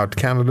about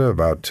Canada,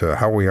 about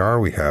how we are.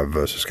 We have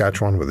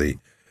Saskatchewan with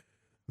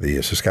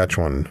the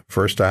Saskatchewan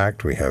First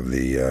Act. We have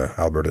the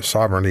Alberta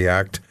Sovereignty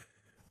Act.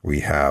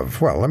 We have,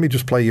 well, let me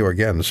just play you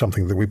again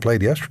something that we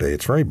played yesterday.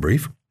 It's very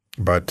brief,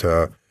 but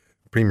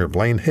Premier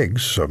Blaine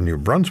Higgs of New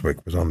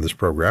Brunswick was on this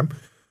program.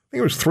 I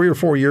think it was 3 or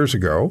 4 years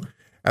ago,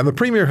 and the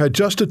Premier had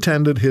just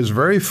attended his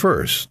very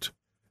first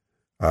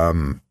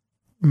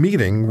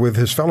meeting with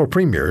his fellow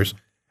premiers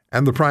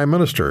and the Prime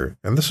Minister,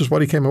 and this is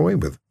what he came away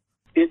with.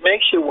 It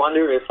makes you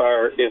wonder if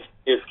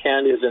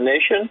Canada is a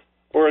nation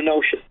or an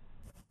ocean.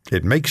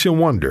 It makes you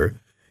wonder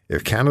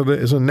if Canada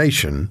is a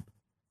nation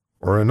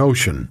or an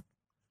ocean.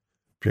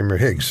 Premier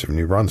Higgs of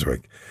New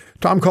Brunswick.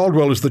 Tom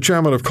Caldwell is the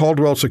chairman of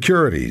Caldwell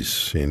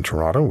Securities in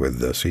Toronto,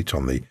 with seats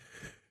on the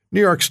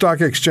New York Stock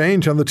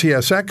Exchange and the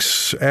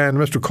TSX. And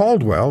Mr.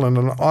 Caldwell, in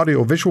an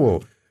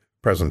audio-visual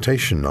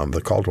presentation on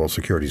the Caldwell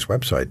Securities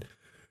website,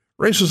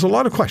 raises a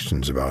lot of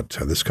questions about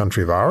this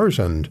country of ours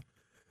and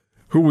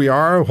who we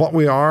are, what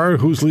we are,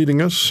 who's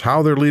leading us,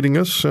 how they're leading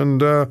us,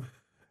 and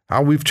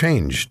how we've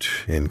changed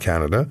in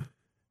Canada.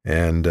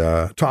 And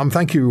Tom,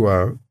 thank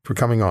you for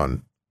coming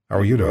on. How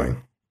are you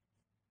doing?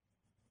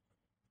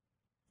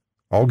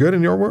 All good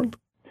in your world?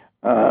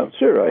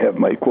 Sure. I have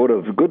my quota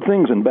of good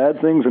things and bad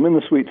things. I'm in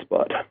the sweet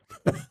spot.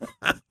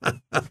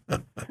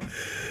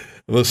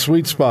 The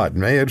sweet spot.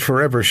 May it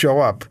forever show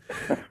up.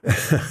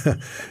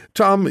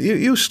 Tom,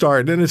 you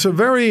start, and it's a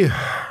very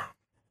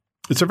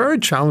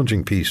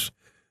challenging piece,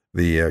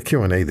 the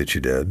Q&A that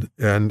you did,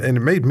 and it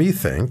made me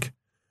think,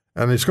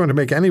 and it's going to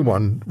make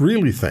anyone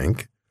really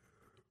think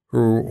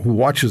who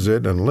watches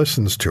it and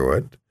listens to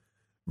it.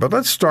 But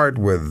let's start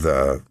with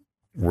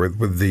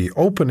the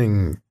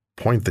opening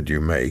point that you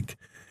make,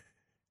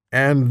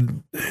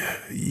 and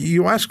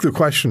you ask the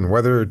question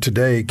whether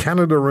today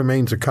Canada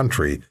remains a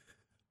country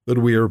that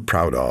we are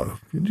proud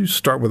of. Could you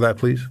start with that,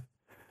 please?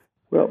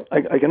 Well,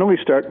 I can only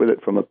start with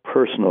it from a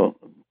personal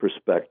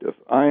perspective.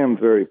 I am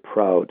very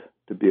proud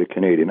to be a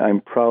Canadian.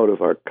 I'm proud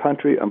of our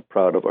country. I'm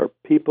proud of our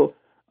people.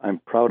 I'm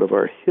proud of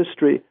our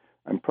history.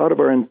 I'm proud of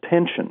our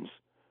intentions.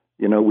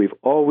 We've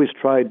always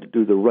tried to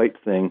do the right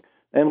thing.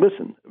 And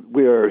listen,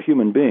 we are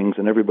human beings,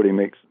 and everybody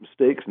makes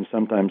mistakes, and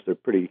sometimes they're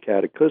pretty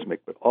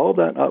cataclysmic. But all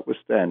that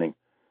notwithstanding,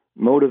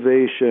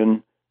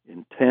 motivation,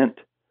 intent,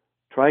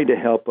 trying to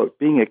help out,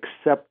 being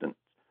acceptant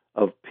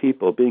of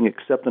people, being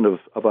acceptant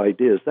of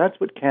ideas, that's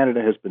what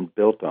Canada has been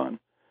built on.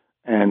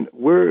 And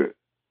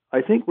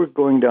I think we're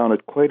going down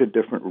quite a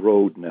different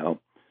road now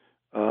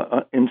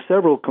in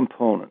several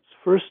components.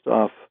 First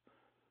off,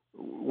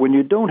 when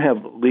you don't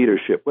have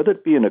leadership, whether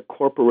it be in a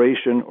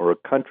corporation or a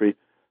country,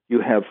 you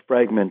have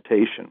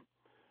fragmentation.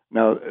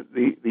 Now,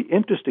 the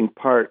interesting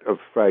part of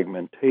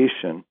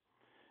fragmentation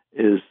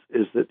is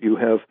that you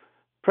have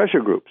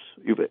pressure groups,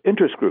 you have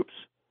interest groups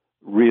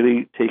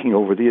really taking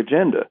over the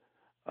agenda.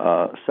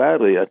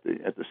 Sadly, at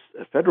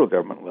the federal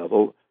government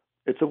level,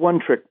 it's a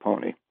one-trick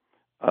pony.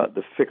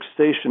 The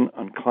fixation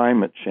on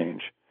climate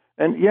change.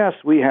 And yes,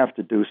 we have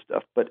to do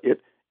stuff, but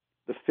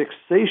the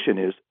fixation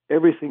is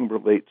everything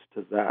relates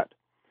to that.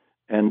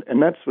 And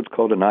that's what's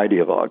called an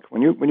ideologue.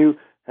 When you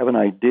have an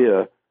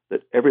idea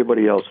that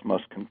everybody else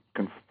must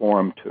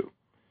conform to.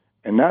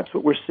 And that's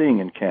what we're seeing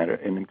in Canada,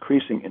 an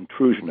increasing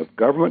intrusion of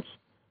governments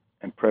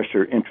and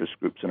pressure interest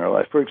groups in our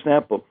life. For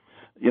example,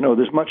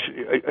 there's much,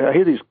 I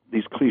hear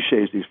these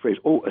cliches, these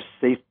phrases, a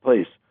safe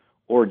place,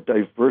 or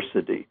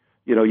diversity.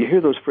 You know, you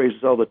hear those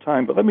phrases all the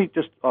time, but let me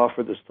just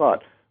offer this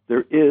thought.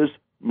 There is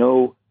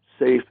no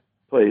safe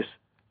place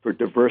for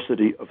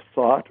diversity of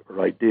thought or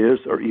ideas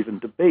or even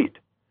debate.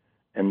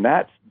 And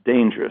that's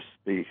dangerous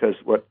because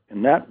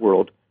in that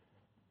world,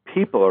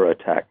 people are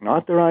attacked,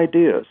 not their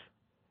ideas.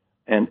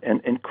 And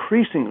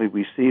increasingly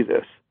we see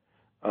this.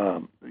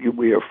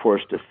 We are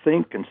forced to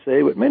think and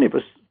say what many of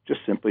us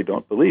just simply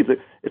don't believe.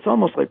 It's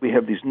almost like we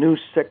have these new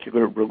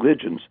secular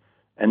religions,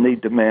 and they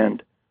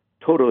demand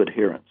total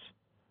adherence.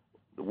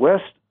 The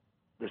West,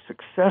 the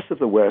success of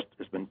the West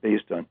has been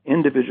based on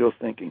individual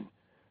thinking,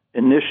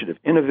 initiative,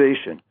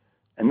 innovation,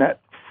 and that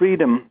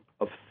freedom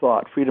of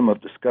thought, freedom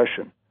of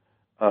discussion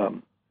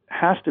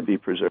has to be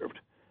preserved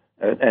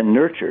and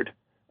nurtured.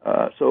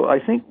 So I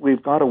think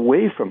we've got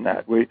away from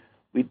that. We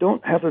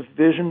don't have a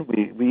vision.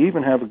 We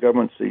even have a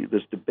government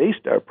that's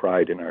debased our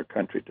pride in our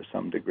country to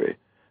some degree.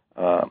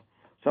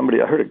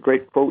 I heard a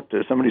great quote.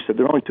 Somebody said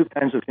there are only two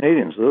kinds of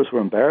Canadians: those who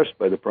are embarrassed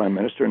by the Prime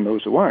Minister and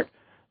those who aren't.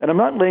 And I'm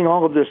not laying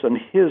all of this on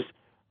his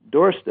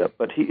doorstep,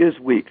 but he is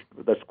weak.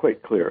 That's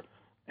quite clear.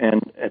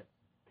 And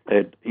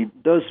he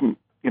does,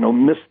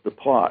 miss the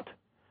plot.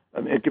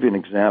 I'll give you an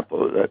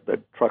example. That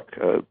truck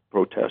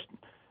protest.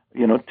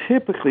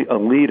 Typically a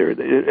leader,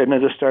 and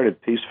it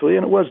started peacefully,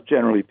 and it was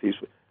generally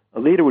peaceful. A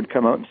leader would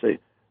come out and say,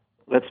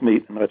 "Let's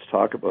meet and let's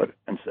talk about it,"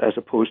 and as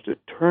opposed to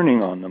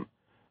turning on them,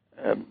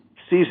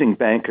 seizing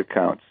bank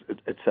accounts,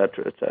 et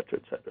cetera, et cetera,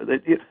 et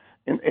cetera.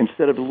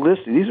 Instead of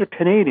listening, these are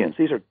Canadians.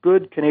 These are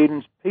good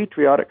Canadians,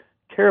 patriotic,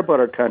 care about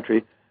our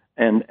country,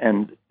 and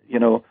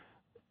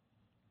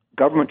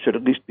government should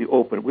at least be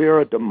open. We are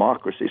a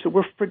democracy, so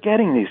we're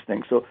forgetting these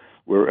things. So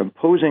we're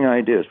imposing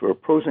ideas. We're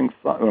imposing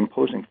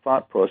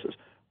thought process.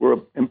 We're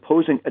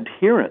imposing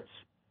adherence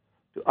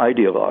to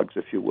ideologues,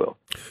 if you will.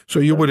 So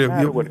you would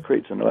have what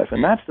creates in life,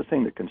 and that's the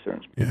thing that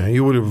concerns me. Yeah,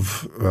 you would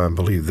have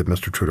believed that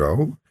Mr.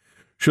 Trudeau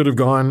should have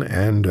gone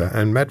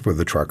and met with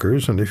the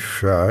truckers, and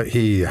if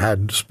he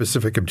had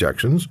specific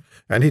objections,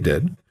 and he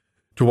did,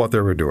 to what they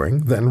were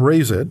doing, then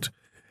raise it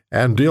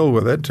and deal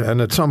with it. And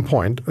at some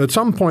point,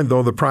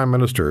 though, the Prime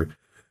Minister,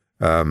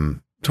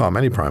 Tom,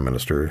 any Prime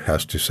Minister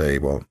has to say,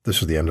 well,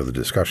 this is the end of the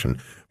discussion.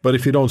 But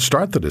if you don't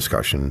start the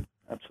discussion,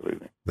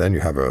 absolutely, then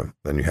you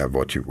have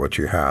what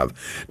you have.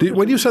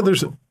 When you said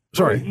there's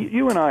sorry,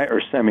 you and I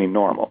are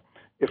semi-normal.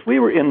 If we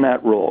were in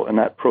that role in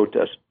that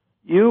protest,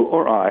 you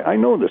or I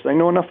know this, I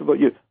know enough about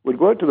you, would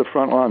go out to the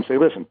front lawn and say,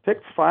 listen,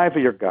 pick 5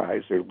 of your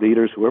guys, or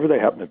leaders, whoever they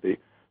happen to be,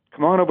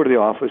 come on over to the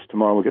office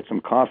tomorrow, we'll get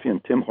some coffee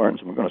and Tim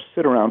Hortons, and we're going to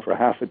sit around for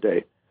half a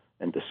day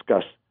and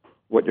discuss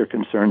what your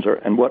concerns are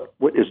and what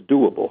is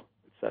doable,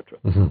 etc.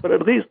 Mm-hmm. But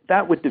at least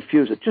that would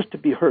diffuse it, just to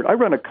be heard. I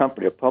run a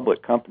company, a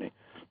public company.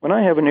 When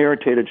I have an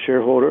irritated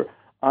shareholder,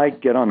 I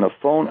get on the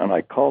phone and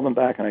I call them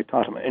back and I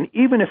talk to them. And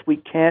even if we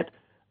can't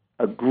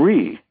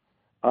agree,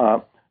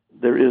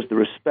 there is the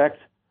respect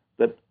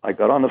that I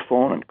got on the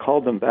phone and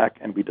called them back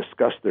and we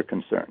discussed their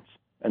concerns.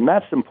 And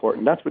that's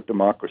important. That's what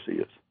democracy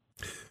is.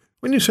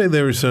 When you say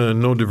there's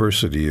no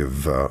diversity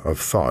of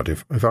thought,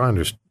 if I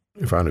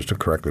understood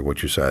correctly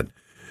what you said,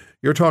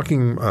 you're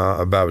talking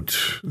about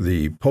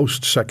the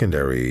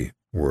post-secondary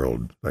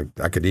world, like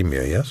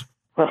academia, yes?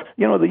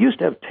 Well, they used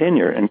to have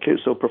tenure, and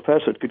so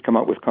professors could come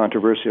up with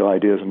controversial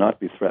ideas and not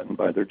be threatened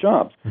by their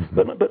jobs. Mm-hmm.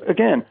 But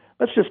again,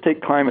 let's just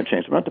take climate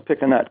change. I'm not to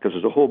pick on that because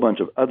there's a whole bunch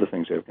of other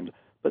things there.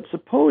 But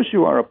suppose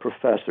you are a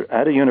professor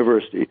at a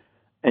university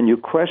and you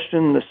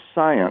question the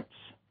science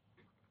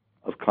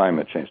of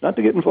climate change, not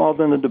to get involved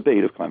in the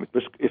debate of climate,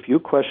 but if you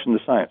question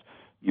the science,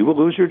 you will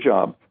lose your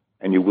job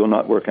and you will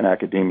not work in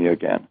academia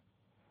again.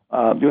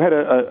 You had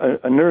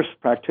a nurse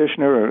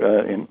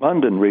practitioner in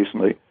London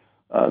recently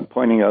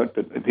pointing out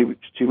that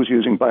she was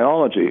using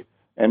biology,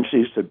 and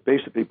she said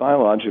basically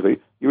biologically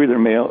you're either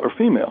male or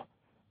female.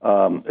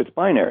 It's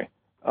binary.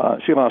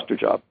 She lost her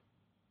job.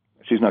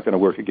 She's not going to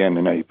work again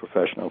in any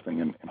professional thing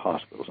in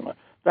hospitals. And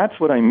that's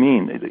what I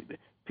mean.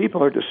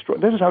 People are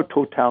destroyed. This is how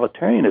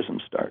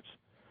totalitarianism starts.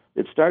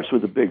 It starts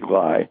with a big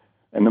lie,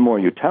 and the more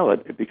you tell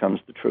it, it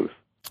becomes the truth.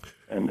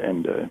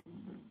 And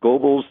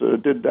Goebbels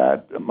did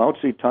that. Mao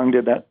Zedong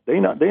did that.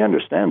 They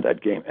understand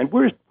that game, and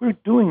we're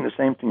doing the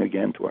same thing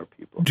again to our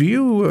people. Do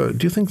you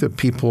think that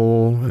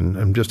people? And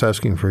I'm just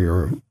asking for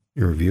your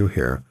view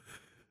here.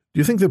 Do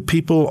you think that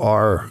people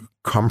are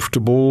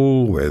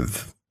comfortable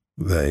with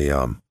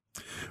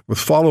with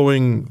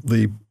following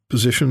the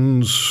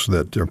positions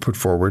that are put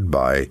forward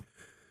by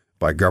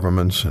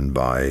governments and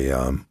by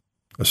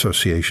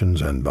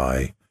associations and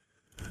by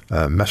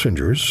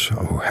messengers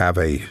who have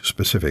a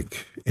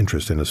specific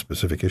interest in a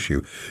specific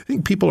issue? Do you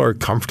think people are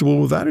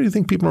comfortable with that, or do you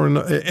think people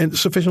are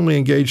sufficiently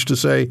engaged to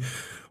say,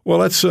 well,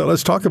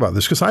 let's talk about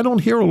this? Because I don't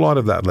hear a lot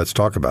of that. Let's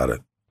talk about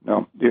it.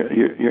 No,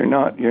 you're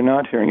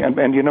not hearing.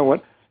 And you know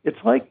what?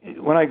 It's like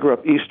when I grew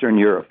up Eastern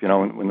Europe,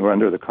 when we were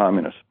under the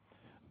communists,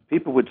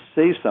 people would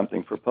say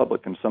something for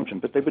public consumption,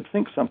 but they would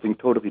think something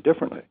totally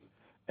differently.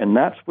 And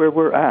that's where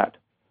we're at.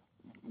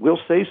 We'll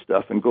say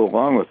stuff and go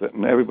along with it,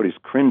 and everybody's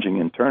cringing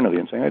internally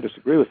and saying, I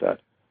disagree with that.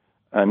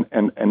 And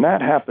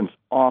that happens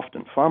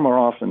often, far more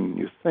often than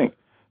you think.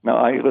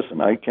 Now,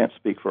 I can't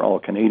speak for all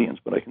Canadians,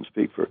 but I can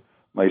speak for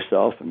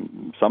myself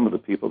and some of the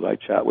people that I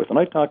chat with. And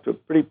I talk to a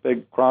pretty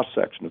big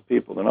cross-section of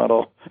people. They're not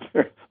all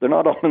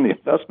in the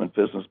investment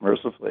business,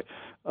 mercifully.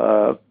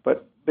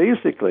 But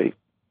basically,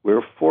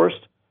 we're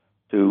forced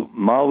to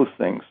mouth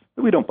things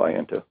that we don't buy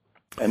into.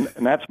 And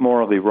that's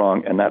morally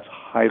wrong, and that's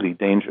highly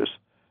dangerous.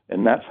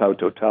 And that's how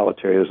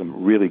totalitarianism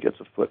really gets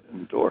a foot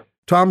in the door.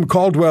 Tom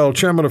Caldwell,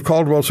 chairman of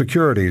Caldwell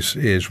Securities,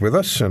 is with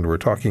us, and we're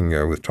talking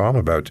with Tom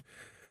about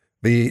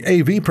the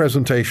AV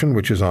presentation,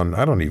 which is on,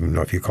 I don't even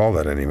know if you call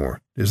that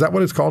anymore. Is that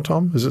what it's called,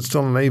 Tom? Is it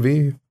still an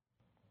AV?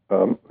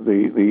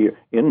 The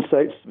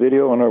Insights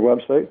video on our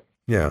website?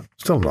 Yeah,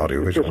 still an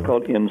audio visual. It's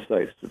called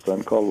Insights. It's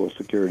on Caldwell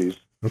Securities,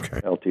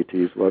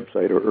 LTT's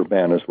website, or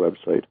Urbana's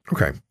website.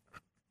 Okay.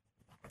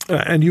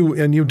 And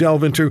you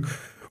delve into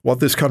what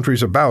this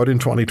country's about in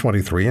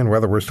 2023 and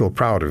whether we're still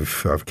proud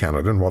of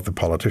Canada and what the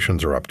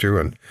politicians are up to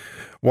and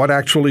what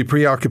actually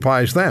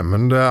preoccupies them.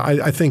 And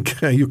I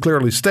think you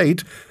clearly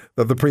state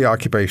that the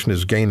preoccupation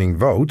is gaining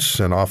votes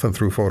and often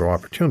through photo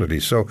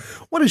opportunities. So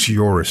what is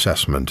your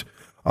assessment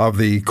of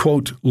the,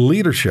 quote,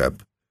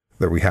 leadership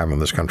that we have in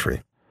this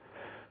country?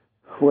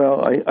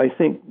 Well, I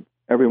think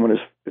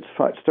it's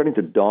starting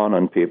to dawn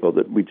on people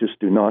that we just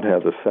do not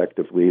have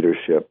effective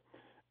leadership.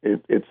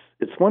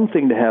 It's one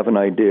thing to have an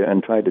idea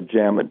and try to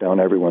jam it down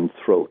everyone's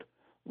throat,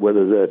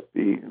 whether that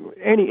be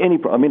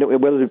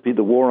whether it be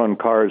the war on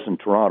cars in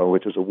Toronto,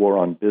 which is a war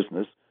on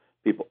business.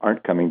 People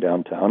aren't coming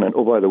downtown, and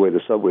by the way,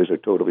 the subways are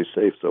totally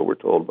safe, so we're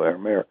told by our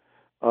mayor.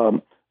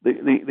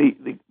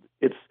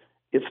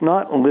 It's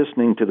not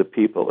listening to the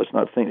people. It's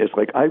not thinking. It's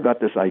like, I've got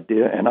this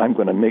idea, and I'm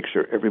going to make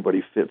sure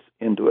everybody fits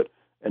into it,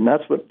 and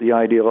that's what the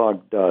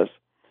ideologue does.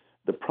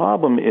 The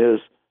problem is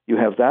you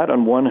have that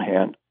on one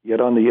hand, yet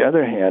on the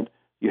other hand,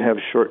 you have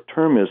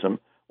short-termism.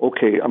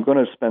 Okay, I'm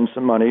going to spend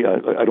some money.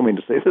 I don't mean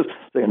to say this.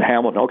 Say in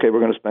Hamilton, okay, we're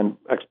going to spend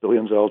X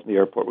billion dollars in the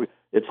airport.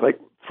 It's like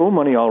throw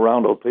money all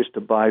around a place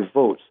to buy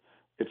votes.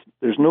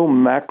 There's no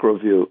macro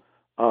view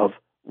of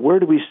where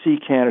do we see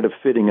Canada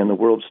fitting in the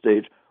world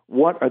stage?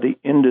 What are the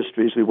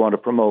industries we want to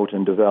promote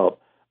and develop?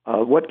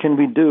 What can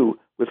we do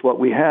with what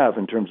we have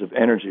in terms of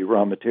energy,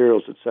 raw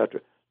materials,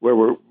 etc., where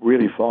we're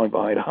really falling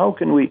behind? How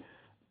can we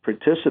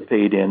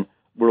participate in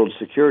world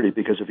security?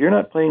 Because if you're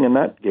not playing in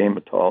that game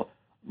at all,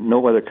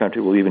 no other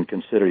country will even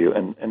consider you,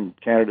 and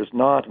Canada's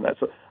not. And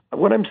so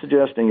what I'm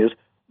suggesting is,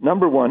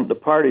 number one, the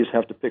parties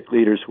have to pick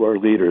leaders who are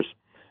leaders.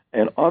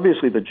 And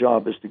obviously the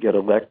job is to get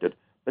elected.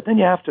 But then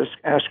you have to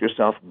ask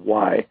yourself,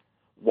 why?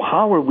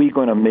 How are we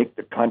going to make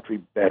the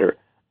country better?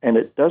 And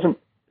it doesn't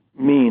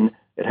mean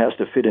it has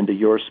to fit into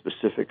your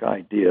specific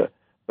idea.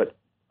 But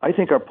I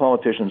think our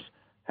politicians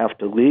have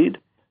to lead,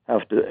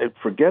 have to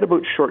forget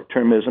about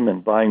short-termism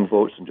and buying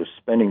votes and just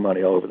spending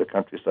money all over the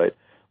countryside.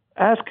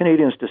 Ask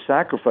Canadians to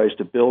sacrifice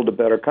to build a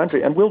better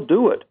country, and we'll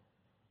do it.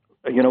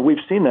 We've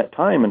seen that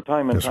time and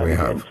time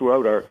again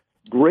throughout our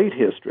great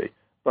history.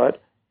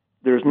 But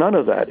there's none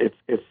of that.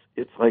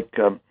 It's like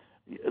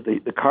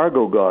the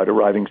cargo god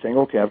arriving, saying,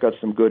 "Okay, I've got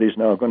some goodies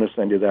now. I'm going to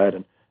send you that,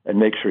 and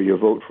make sure you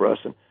vote for us."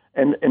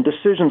 And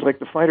decisions like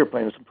the fighter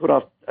planes put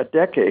off a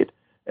decade,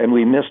 and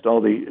we missed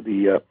all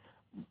the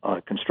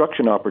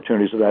construction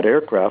opportunities of that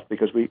aircraft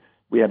because we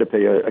had to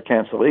pay a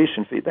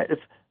cancellation fee.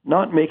 It's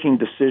not making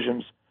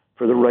decisions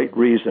for the right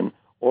reason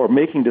or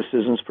making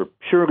decisions for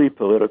purely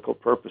political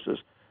purposes.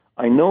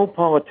 I know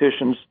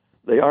politicians,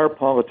 they are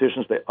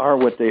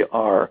what they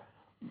are,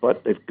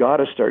 but they've got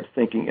to start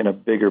thinking in a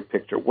bigger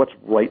picture. What's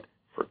right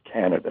for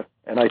Canada?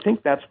 And I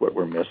think that's what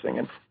we're missing.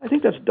 And I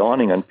think that's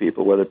dawning on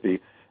people, whether it be,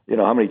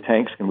 how many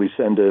tanks can we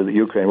send to the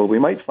Ukraine? Well, we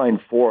might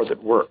find 4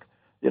 that work.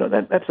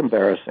 That's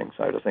embarrassing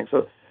side of things.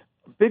 So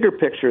bigger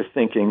picture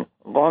thinking,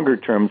 longer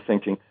term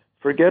thinking,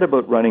 forget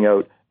about running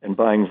out and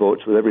buying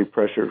votes with every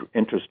pressure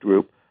interest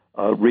group,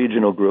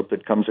 regional group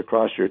that comes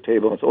across your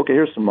table and says, okay,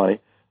 here's some money,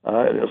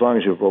 as long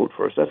as you vote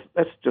for us.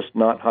 That's just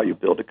not how you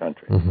build a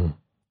country. Mm-hmm.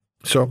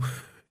 So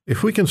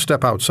if we can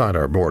step outside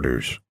our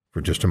borders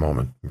for just a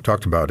moment, we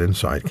talked about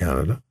inside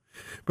Canada,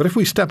 but if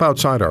we step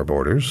outside our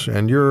borders,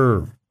 and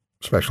your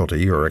specialty,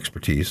 your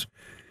expertise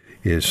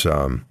is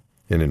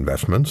in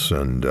investments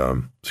and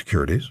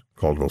securities,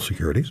 Caldwell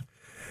Securities,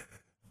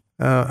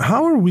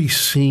 how are we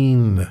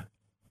seen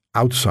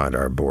outside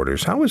our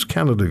borders? How is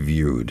Canada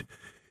viewed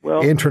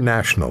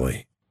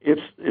internationally?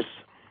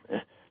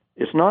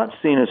 It's not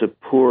seen as a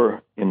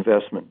poor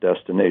investment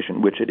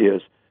destination, which it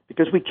is,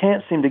 because we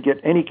can't seem to get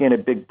any kind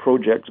of big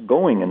projects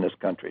going in this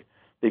country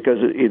because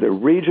either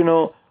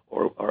regional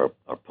or our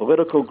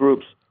political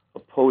groups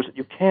oppose it.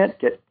 You can't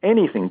get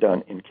anything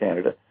done in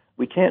Canada.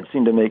 We can't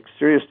seem to make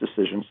serious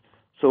decisions.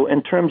 So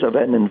in terms of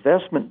an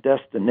investment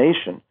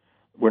destination,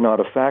 we're not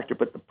a factor.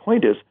 But the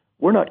point is,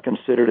 we're not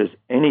considered as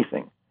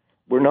anything.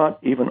 We're not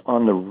even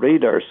on the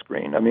radar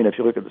screen. I mean, if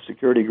you look at the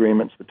security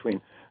agreements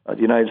between the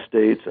United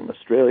States and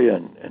Australia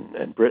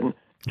and Britain,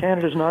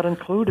 Canada's not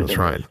included. That's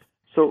right.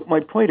 So my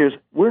point is,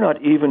 we're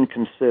not even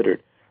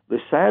considered. The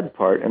sad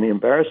part and the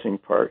embarrassing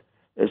part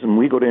is when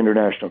we go to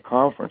international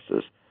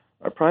conferences,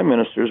 Our prime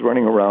minister is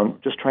running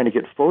around just trying to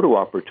get photo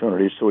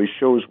opportunities so he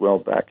shows well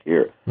back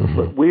here. Mm-hmm.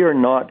 But we are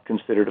not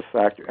considered a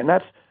factor, and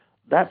that's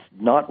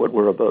not what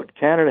we're about.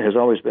 Canada has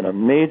always been a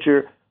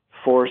major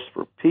force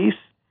for peace,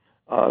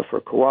 for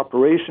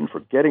cooperation, for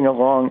getting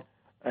along,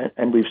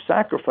 and we've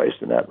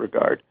sacrificed in that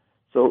regard.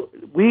 So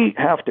we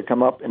have to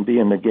come up and be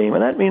in the game,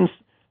 and that means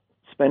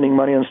spending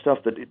money on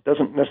stuff that it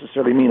doesn't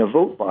necessarily mean a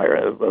vote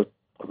buyer,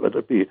 whether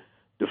it be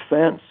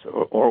defense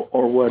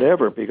or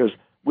whatever, because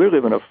we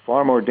live in a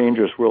far more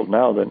dangerous world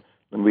now than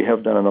we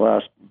have done in the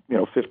last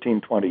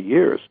 15, 20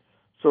 years.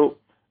 So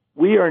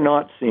we are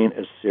not seen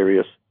as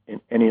serious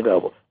in any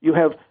level. You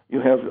have,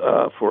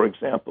 for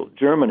example,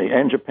 Germany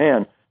and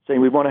Japan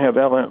saying we want to have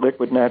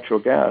liquid natural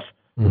gas.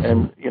 Mm-hmm.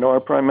 And, our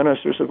prime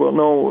minister said, well,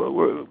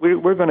 no,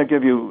 we're going to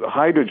give you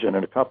hydrogen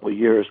in a couple of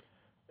years.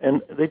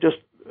 And they just,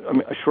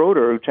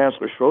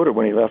 Chancellor Schroeder,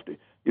 when he left,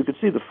 you could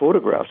see the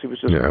photographs. He was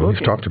just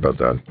we've talked about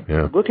that.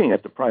 Yeah, looking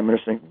at the prime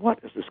minister, saying, "What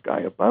is this guy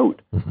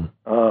about?"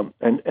 Mm-hmm.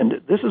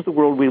 And this is the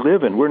world we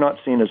live in. We're not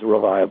seen as a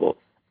reliable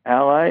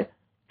ally,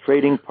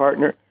 trading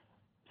partner,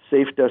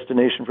 safe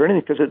destination for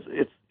anything, because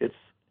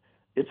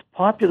it's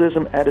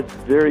populism at its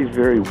very,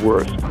 very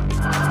worst.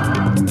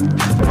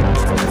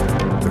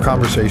 The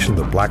conversation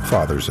that black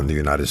fathers in the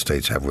United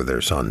States have with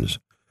their sons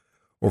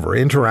over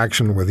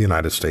interaction with the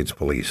United States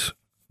police.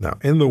 Now,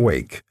 in the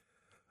wake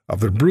of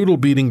the brutal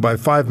beating by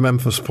 5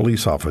 Memphis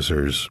police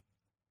officers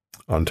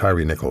on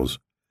Tyre Nichols,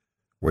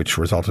 which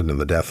resulted in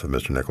the death of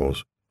Mr.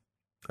 Nichols,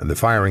 and the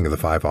firing of the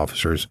 5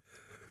 officers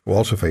who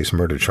also face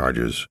murder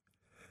charges,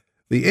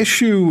 the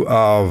issue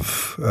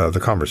of the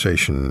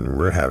conversation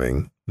we're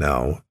having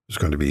now is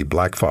going to be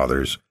black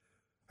fathers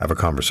have a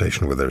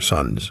conversation with their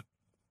sons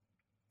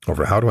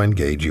over how to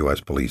engage U.S.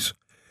 police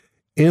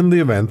in the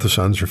event the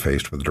sons are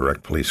faced with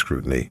direct police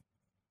scrutiny.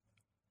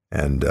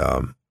 And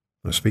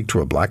I speak to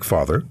a black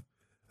father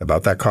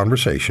about that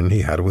conversation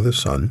he had with his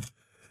son,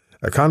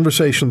 a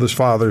conversation this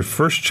father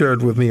first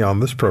shared with me on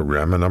this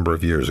program a number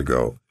of years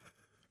ago.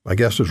 My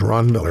guest is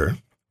Ron Miller.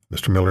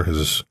 Mr. Miller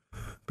has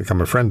become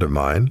a friend of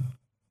mine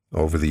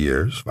over the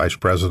years, Vice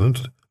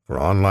President for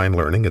Online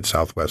Learning at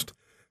Southwest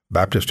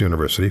Baptist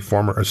University,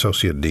 former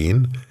Associate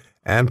Dean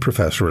and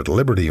Professor at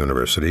Liberty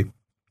University,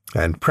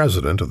 and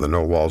President of the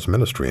No Walls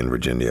Ministry in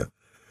Virginia.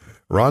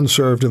 Ron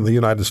served in the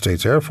United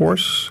States Air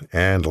Force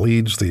and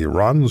leads the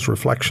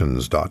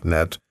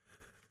ronsreflections.net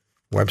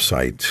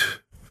website.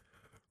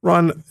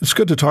 Ron, it's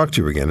good to talk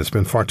to you again. It's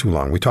been far too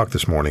long. We talked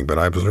this morning, but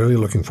I was really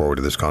looking forward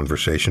to this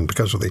conversation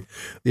because of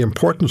the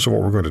importance of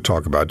what we're going to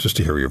talk about, just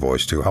to hear your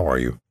voice, too. How are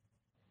you?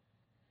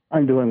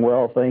 I'm doing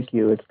well, thank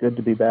you. It's good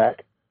to be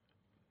back.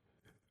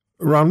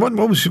 Ron, what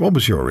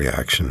was your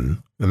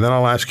reaction? And then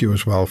I'll ask you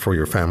as well for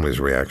your family's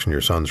reaction,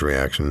 your son's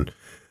reaction,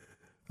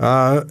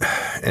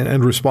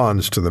 and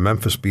response to the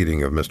Memphis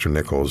beating of Mr.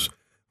 Nichols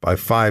by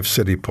 5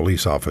 city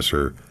police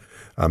officers.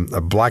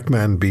 A black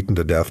man beaten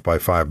to death by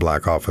 5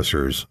 black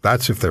officers.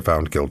 That's if they're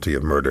found guilty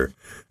of murder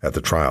at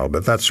the trial,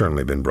 but that's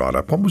certainly been brought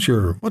up. What's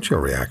your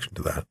reaction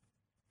to that?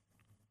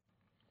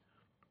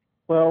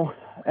 Well,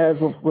 as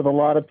with a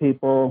lot of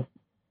people,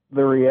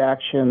 the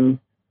reaction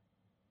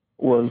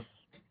was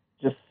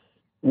just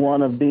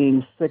one of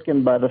being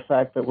sickened by the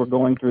fact that we're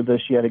going through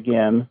this yet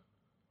again.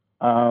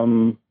 I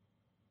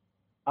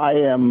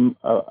am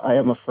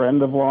a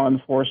friend of law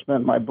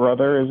enforcement. My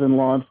brother is in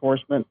law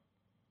enforcement.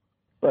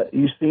 But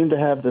you seem to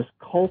have this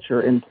culture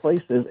in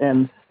places,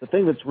 and the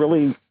thing that's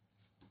really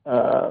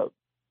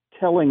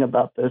telling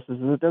about this is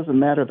that it doesn't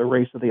matter the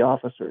race of the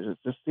officers. It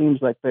just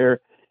seems like there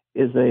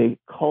is a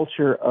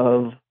culture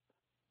of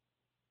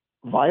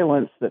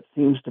violence that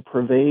seems to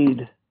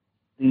pervade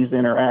these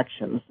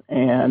interactions,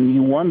 and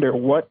you wonder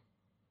what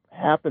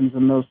happens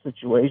in those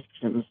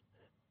situations.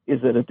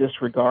 Is it a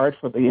disregard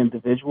for the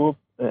individual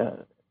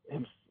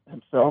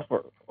himself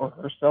or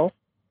herself?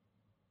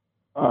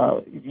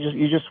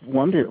 You just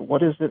wonder,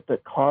 what is it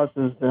that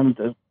causes them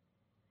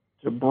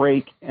to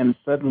break and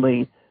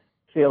suddenly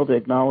fail to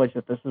acknowledge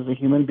that this is a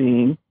human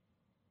being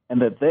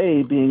and that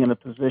they, being in a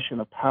position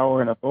of power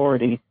and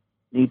authority,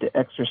 need to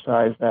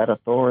exercise that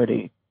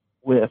authority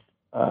with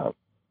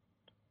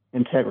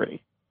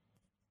integrity.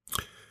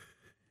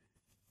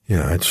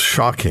 Yeah, it's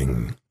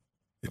shocking.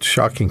 It's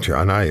shocking too,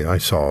 and I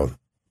saw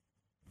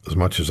as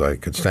much as I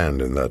could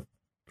stand in that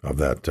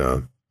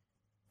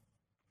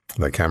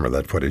camera,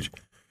 that footage.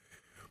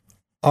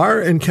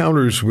 Are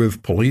encounters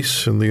with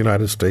police in the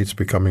United States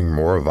becoming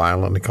more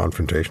violent and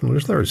confrontational?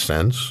 Is there a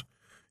sense?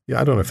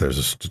 Yeah, I don't know if there's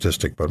a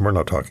statistic, but we're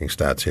not talking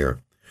stats here.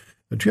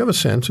 Do you have a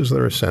sense? Is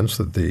there a sense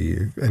that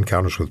the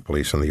encounters with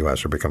police in the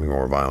U.S. are becoming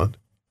more violent?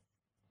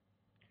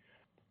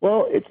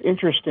 Well, it's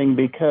interesting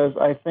because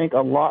I think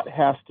a lot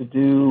has to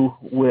do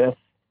with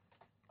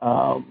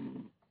the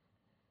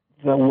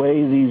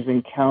way these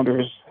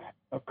encounters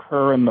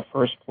occur in the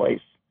first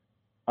place.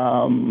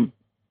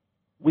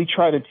 We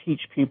try to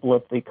teach people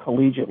at the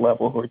collegiate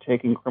level who are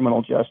taking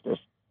criminal justice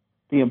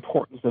the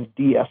importance of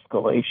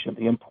de-escalation,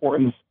 the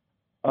importance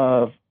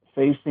of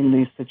facing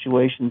these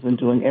situations and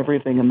doing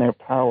everything in their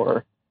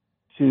power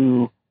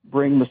to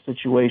bring the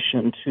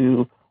situation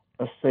to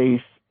a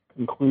safe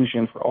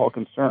conclusion for all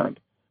concerned.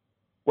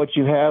 What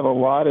you have a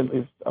lot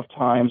of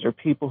times are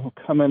people who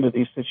come into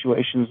these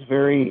situations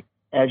very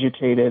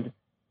agitated,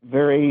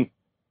 very,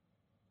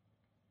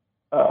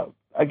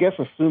 I guess,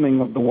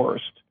 assuming the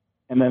worst,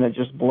 and then it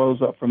just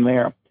blows up from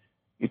there.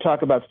 You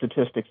talk about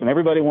statistics, and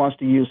everybody wants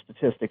to use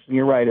statistics, and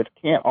you're right, it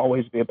can't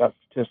always be about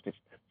statistics.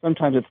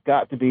 Sometimes it's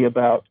got to be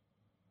about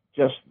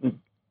just the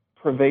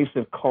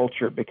pervasive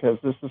culture, because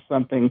this is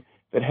something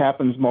that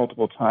happens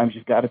multiple times.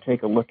 You've got to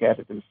take a look at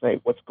it and say,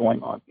 what's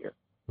going on here?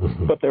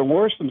 Mm-hmm. But there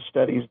were some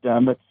studies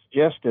done that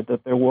suggested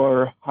that there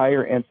were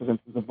higher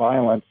incidences of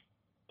violence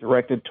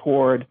directed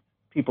toward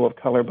people of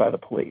color by the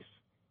police.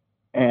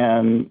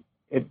 And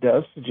it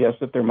does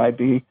suggest that there might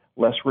be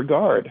less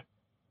regard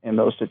in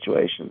those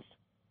situations.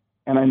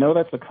 And I know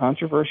that's a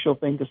controversial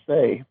thing to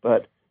say,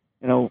 but,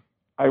 you know,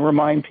 I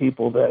remind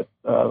people that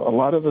a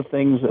lot of the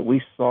things that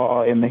we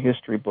saw in the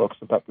history books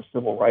about the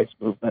civil rights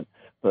movement,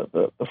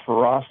 the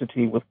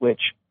ferocity with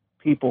which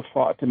people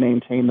fought to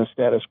maintain the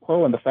status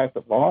quo, and the fact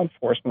that law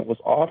enforcement was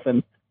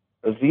often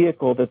a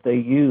vehicle that they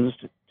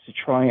used to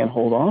try and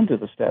hold on to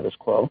the status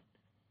quo.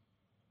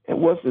 It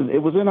was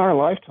in our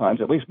lifetimes,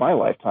 at least my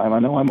lifetime. I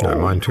know I'm old.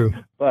 Mine too.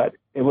 But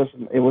it was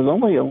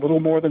only a little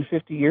more than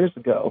 50 years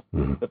ago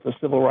that the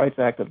Civil Rights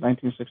Act of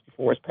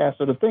 1964 was passed.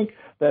 So to think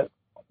that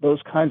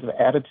those kinds of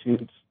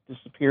attitudes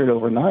disappeared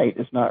overnight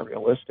is not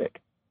realistic.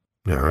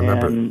 Yeah, I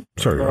remember. And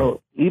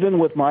so even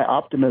with my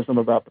optimism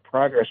about the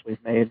progress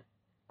we've made,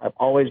 I've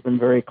always been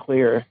very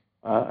clear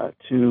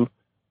to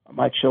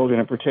my children,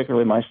 and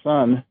particularly my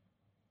son,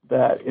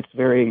 that it's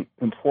very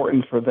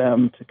important for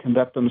them to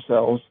conduct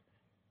themselves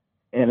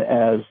in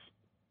as,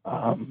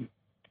 I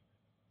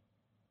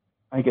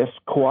guess,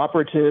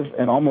 cooperative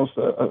and almost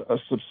a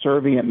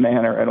subservient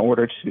manner in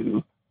order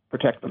to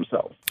protect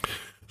themselves.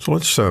 So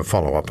let's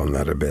follow up on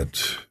that a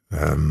bit.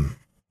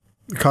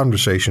 The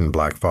conversation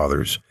black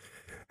fathers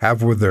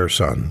have with their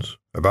sons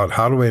about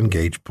how to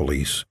engage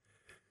police.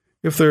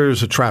 If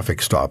there's a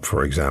traffic stop,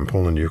 for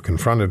example, and you're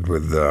confronted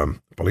with a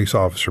police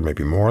officer,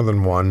 maybe more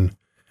than one,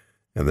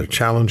 and they're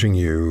challenging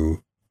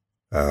you,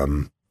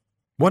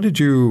 what did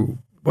you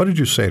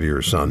say to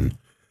your son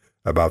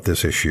about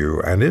this issue?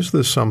 And is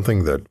this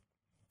something that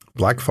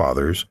black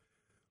fathers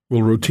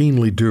will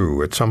routinely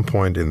do at some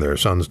point in their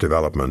son's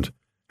development,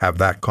 have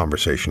that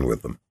conversation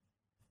with them?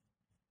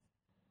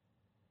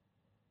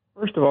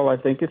 First of all, I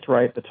think it's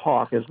right. The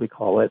talk, as we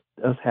call it,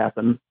 does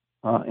happen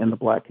in the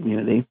black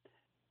community.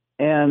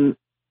 And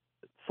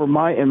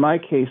in my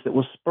case, it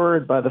was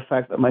spurred by the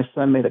fact that my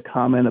son made a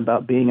comment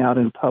about being out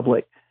in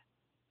public,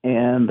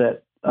 and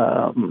that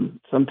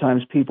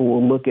sometimes people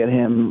will look at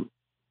him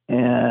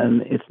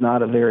and it's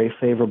not a very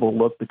favorable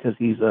look, because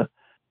he's a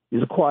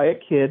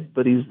quiet kid,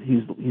 but he's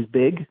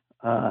big,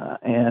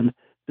 and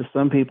to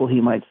some people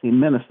he might seem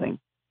menacing.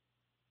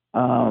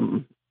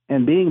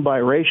 And being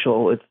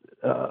biracial, it's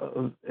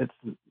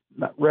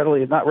not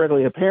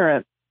readily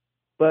apparent,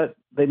 but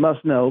they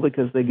must know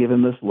because they give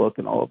him this look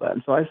and all of that.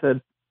 And so I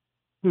said,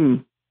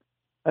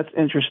 that's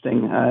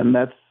interesting, and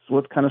that's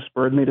what kind of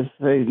spurred me to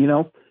say, you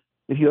know,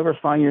 if you ever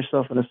find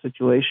yourself in a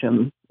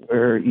situation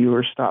where you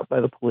are stopped by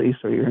the police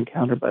or you're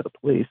encountered by the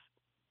police,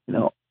 you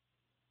know,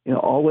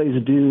 always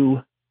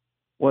do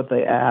what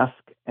they ask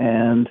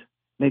and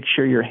make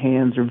sure your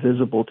hands are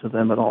visible to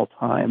them at all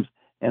times,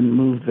 and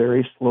move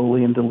very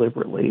slowly and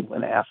deliberately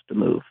when asked to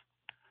move.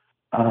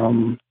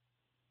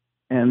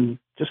 And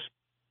just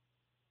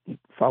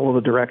follow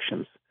the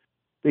directions,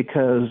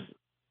 because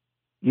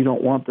you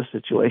don't want the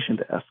situation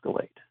to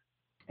escalate.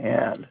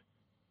 And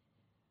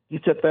he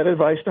took that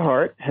advice to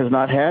heart, has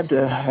not had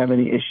to have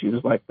any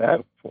issues like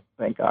that,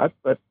 thank God.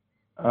 But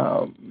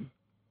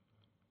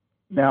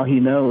now he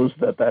knows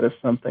that is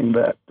something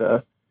that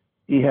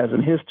he has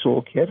in his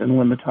toolkit. And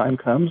when the time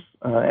comes,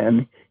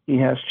 and he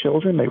has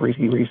children,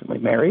 he recently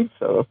married,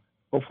 so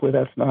hopefully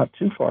that's not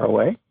too far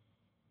away.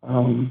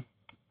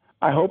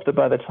 I hope that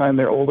by the time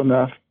they're old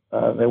enough,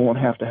 they won't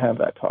have to have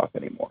that talk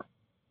anymore.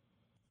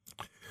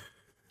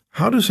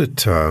 How does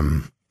it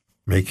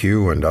make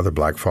you and other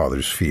black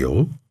fathers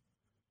feel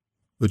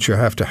that you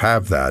have to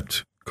have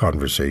that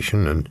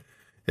conversation? And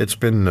it's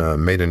been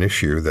made an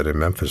issue that in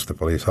Memphis the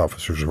police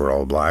officers were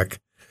all black.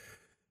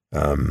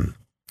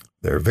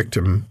 Their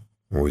victim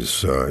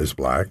is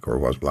black, or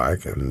was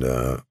black, and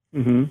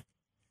and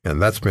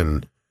that's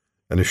been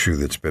an issue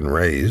that's been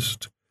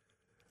raised.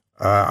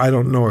 I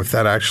don't know if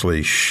that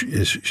actually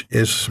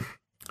should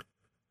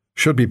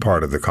be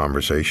part of the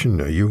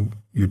conversation.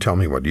 You tell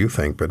me what you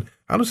think, but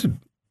how does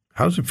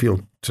it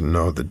feel to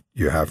know that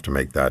you have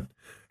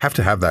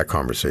to have that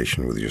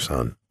conversation with your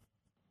son?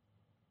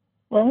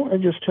 Well,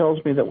 it just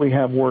tells me that we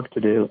have work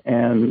to do,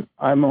 and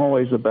I'm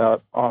always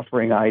about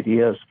offering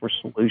ideas for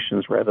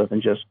solutions rather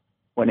than just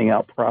pointing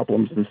out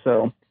problems. And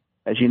so,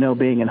 as you know,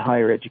 being in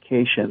higher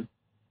education,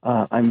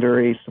 I'm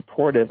very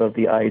supportive of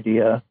the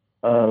idea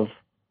of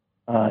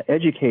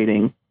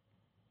educating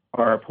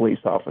our police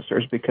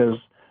officers, because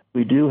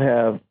we do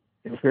have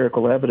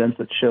empirical evidence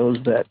that shows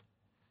that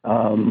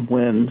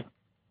when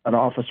an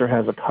officer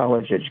has a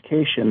college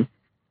education,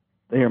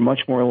 they are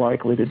much more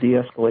likely to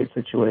de-escalate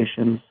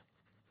situations,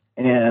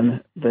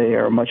 and they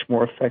are much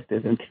more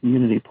effective in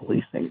community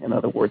policing. In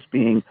other words,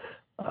 being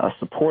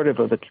supportive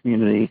of the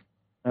community.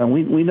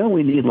 We know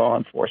we need law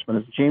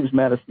enforcement. As James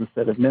Madison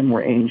said, if men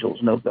were angels,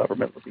 no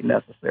government would be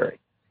necessary.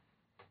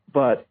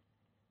 But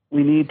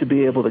we need to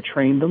be able to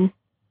train them.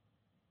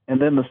 And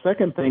then the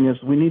second thing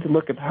is we need to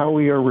look at how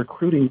we are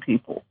recruiting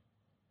people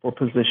for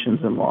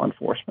positions in law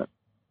enforcement.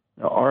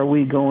 Now, are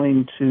we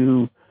going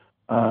to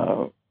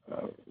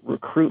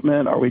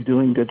recruitment? Are we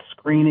doing good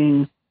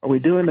screening? Are we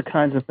doing the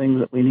kinds of things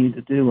that we need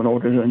to do in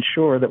order to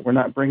ensure that we're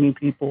not bringing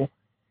people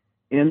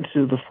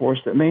into the force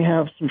that may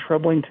have some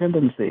troubling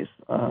tendencies?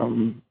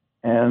 And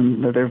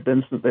there's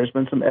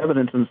been some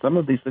evidence in some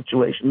of these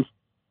situations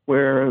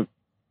where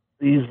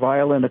these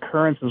violent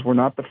occurrences were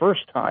not the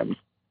first times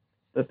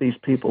that these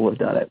people have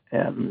done it.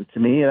 And to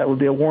me, that would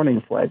be a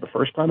warning flag. The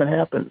first time it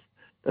happens,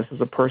 this is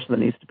a person that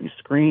needs to be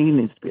screened,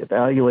 needs to be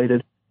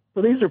evaluated.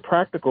 So these are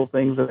practical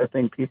things that I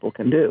think people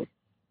can do.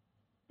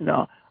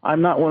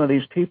 I'm not one of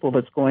these people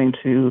that's going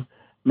to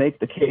make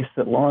the case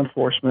that law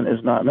enforcement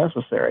is not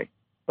necessary,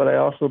 but I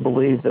also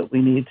believe that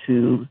we need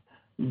to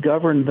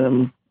govern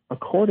them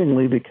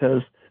accordingly,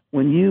 because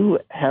when you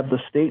have the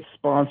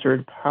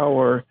state-sponsored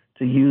power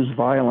to use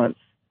violence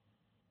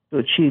to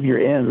achieve your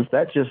ends,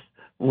 that just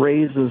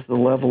raises the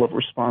level of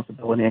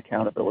responsibility and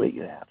accountability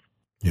you have.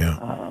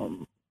 Yeah.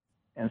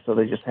 And so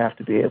they just have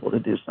to be able to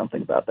do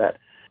something about that.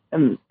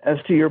 And as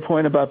to your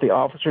point about the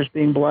officers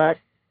being black,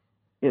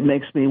 it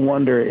makes me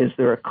wonder, is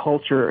there a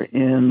culture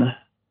in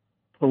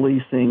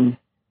policing,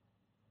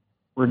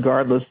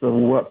 regardless of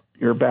what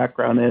your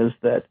background is,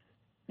 that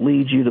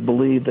leads you to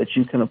believe that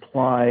you can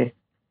apply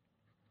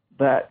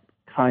that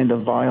kind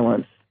of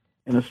violence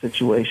in a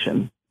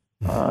situation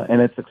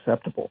and it's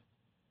acceptable?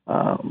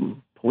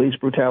 Police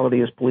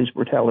brutality is police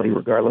brutality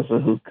regardless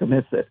of who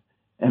commits it.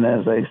 And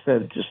as I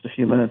said just a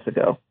few minutes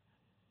ago,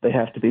 they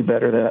have to be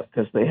better at that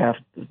because they have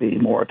to be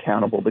more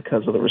accountable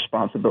because of the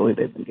responsibility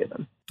they've been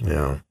given.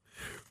 Yeah.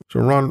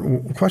 So,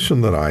 Ron, a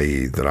question that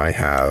I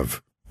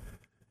have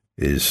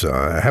is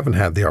I haven't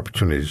had the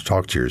opportunity to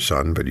talk to your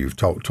son, but you've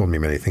told me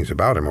many things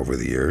about him over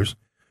the years.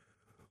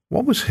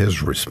 What was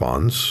his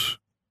response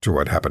to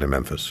what happened in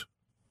Memphis?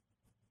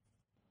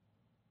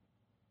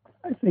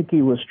 I think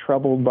he was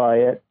troubled by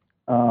it.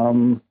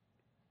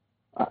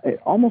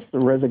 Almost a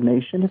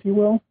resignation, if you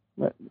will.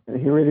 But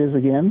here it is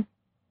again.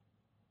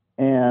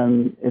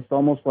 And it's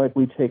almost like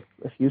we take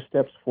a few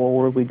steps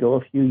forward, we go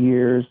a few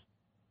years,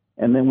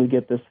 and then we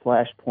get this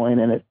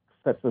flashpoint, and it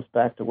sets us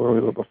back to where we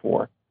were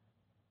before.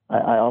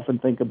 I often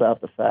think about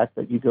the fact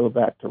that you go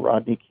back to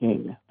Rodney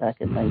King back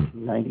in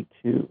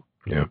 1992.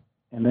 Yeah.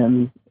 And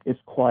then it's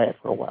quiet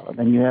for a while, and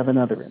then you have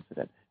another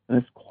incident, and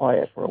it's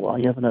quiet for a while,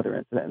 you have another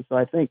incident. And so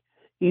I think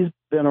he's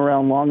been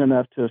around long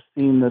enough to have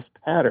seen this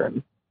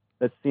pattern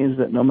that seems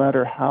that no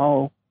matter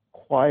how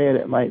quiet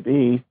it might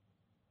be,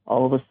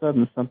 all of a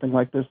sudden something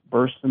like this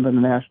bursts into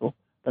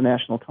the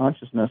national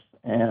consciousness,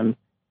 and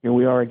here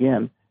we are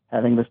again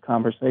having this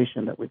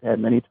conversation that we've had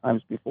many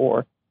times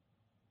before.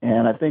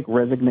 And I think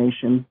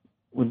resignation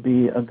would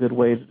be a good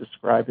way to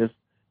describe his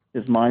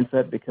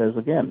mindset, because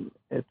again,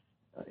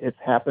 it's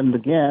happened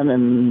again,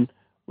 and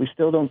we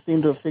still don't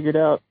seem to have figured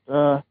out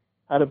how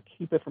to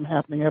keep it from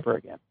happening ever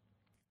again.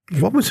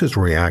 What was his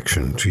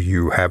reaction to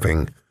you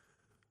having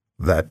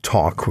that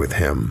talk with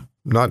him?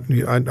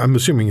 I'm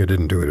assuming you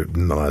didn't do it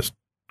in the last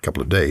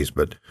couple of days,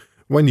 but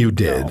when you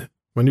did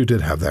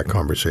have that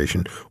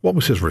conversation, what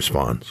was his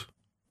response?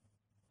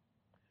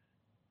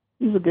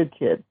 He's a good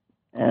kid,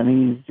 and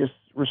he just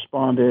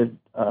responded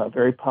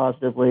very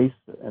positively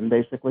and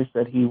basically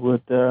said he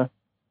would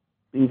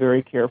be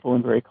very careful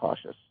and very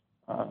cautious.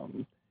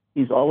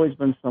 He's always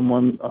been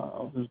someone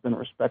who's been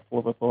respectful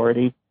of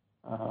authority,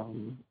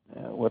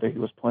 whether he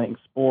was playing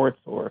sports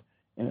or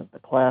in the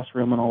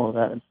classroom and all of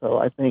that. And so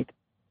I think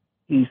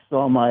he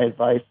saw my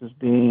advice as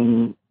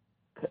being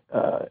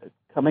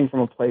coming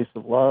from a place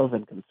of love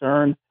and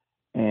concern.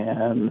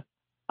 And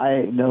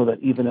I know that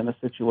even in a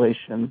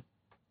situation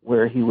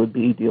where he would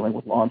be dealing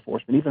with law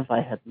enforcement, even if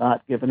I had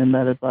not given him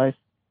that advice,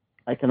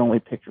 I can only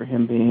picture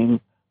him being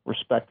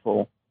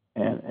respectful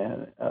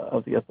and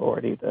of the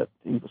authority that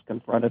he was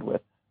confronted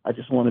with. I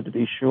just wanted to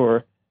be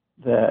sure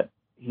that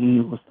he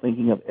was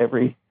thinking of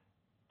every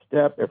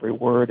step, every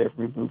word,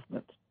 every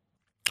movement.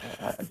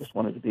 I just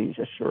wanted to be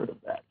assured of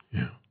that.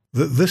 Yeah.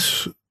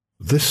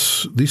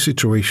 These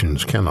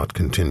situations cannot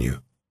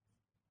continue.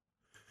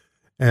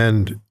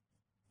 And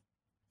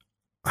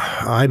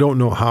I don't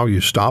know how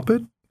you stop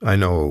it. I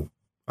know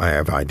I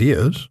have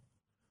ideas,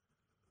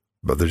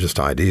 but they're just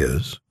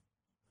ideas.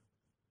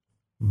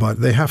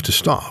 But they have to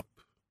stop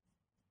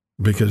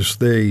because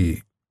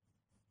they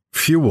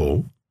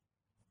fuel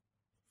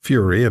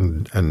fury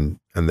and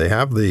they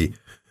have the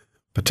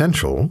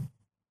potential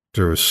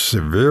to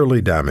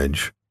severely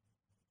damage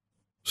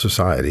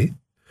society.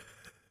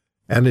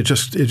 And it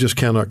just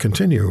cannot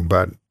continue.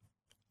 But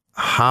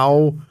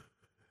how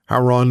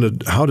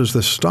does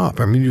this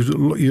stop? I mean,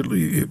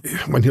 you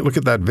when you look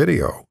at that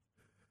video,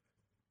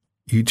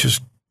 it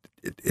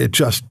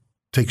just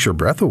takes your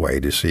breath away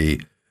to see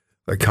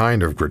the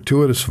kind of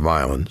gratuitous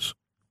violence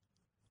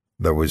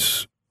that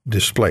was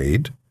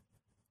displayed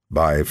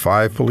by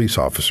 5 police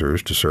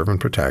officers to serve and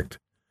protect,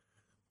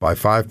 by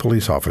 5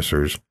 police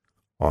officers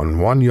on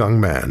one young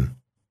man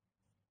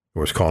who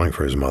was calling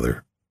for his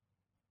mother.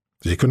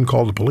 He couldn't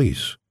call the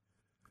police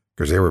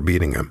because they were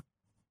beating him.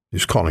 He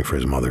was calling for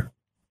his mother.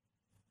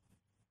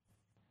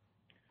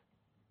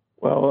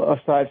 Well,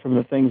 aside from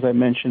the things I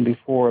mentioned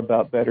before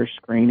about better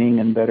screening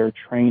and better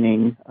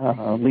training,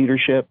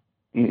 leadership,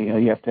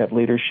 you have to have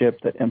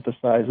leadership that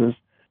emphasizes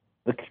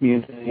the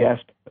community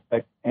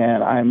aspect.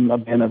 And I'm a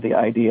fan of the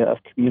idea of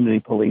community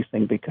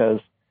policing because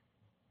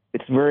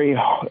it's very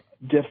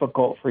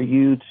difficult for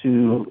you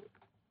to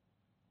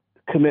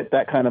commit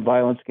that kind of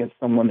violence against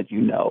someone that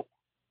you know,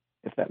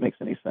 if that makes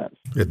any sense.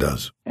 It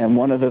does. And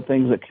one of the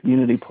things that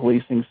community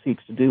policing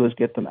seeks to do is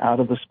get them out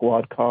of the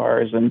squad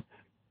cars and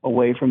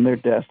away from their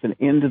desks and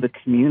into the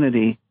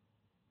community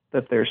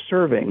that they're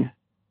serving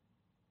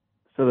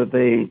so that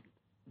they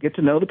get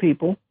to know the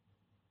people,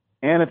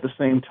 and at the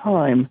same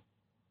time,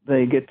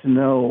 they get to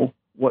know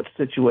what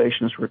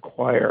situations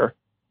require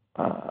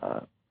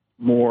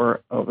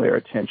more of their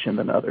attention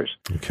than others.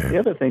 Okay. The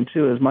other thing,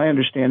 too, is my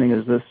understanding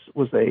is this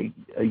was a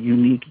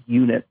unique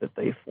unit that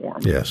they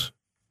formed. Yes,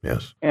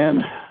 yes.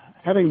 And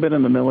having been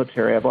in the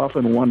military, I've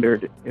often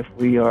wondered if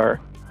we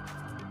are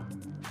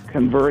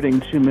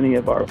converting too many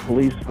of our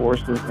police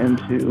forces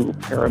into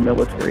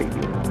paramilitary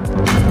units.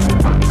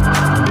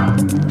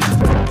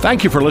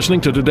 Thank you for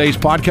listening to today's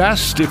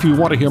podcast. If you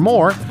want to hear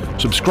more,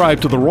 subscribe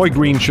to The Roy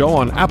Green Show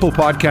on Apple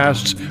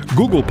Podcasts,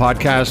 Google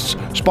Podcasts,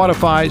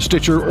 Spotify,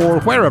 Stitcher,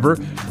 or wherever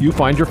you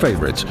find your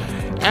favorites.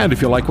 And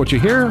if you like what you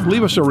hear,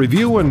 leave us a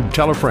review and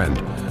tell a friend.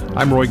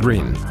 I'm Roy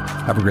Green.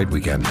 Have a great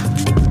weekend.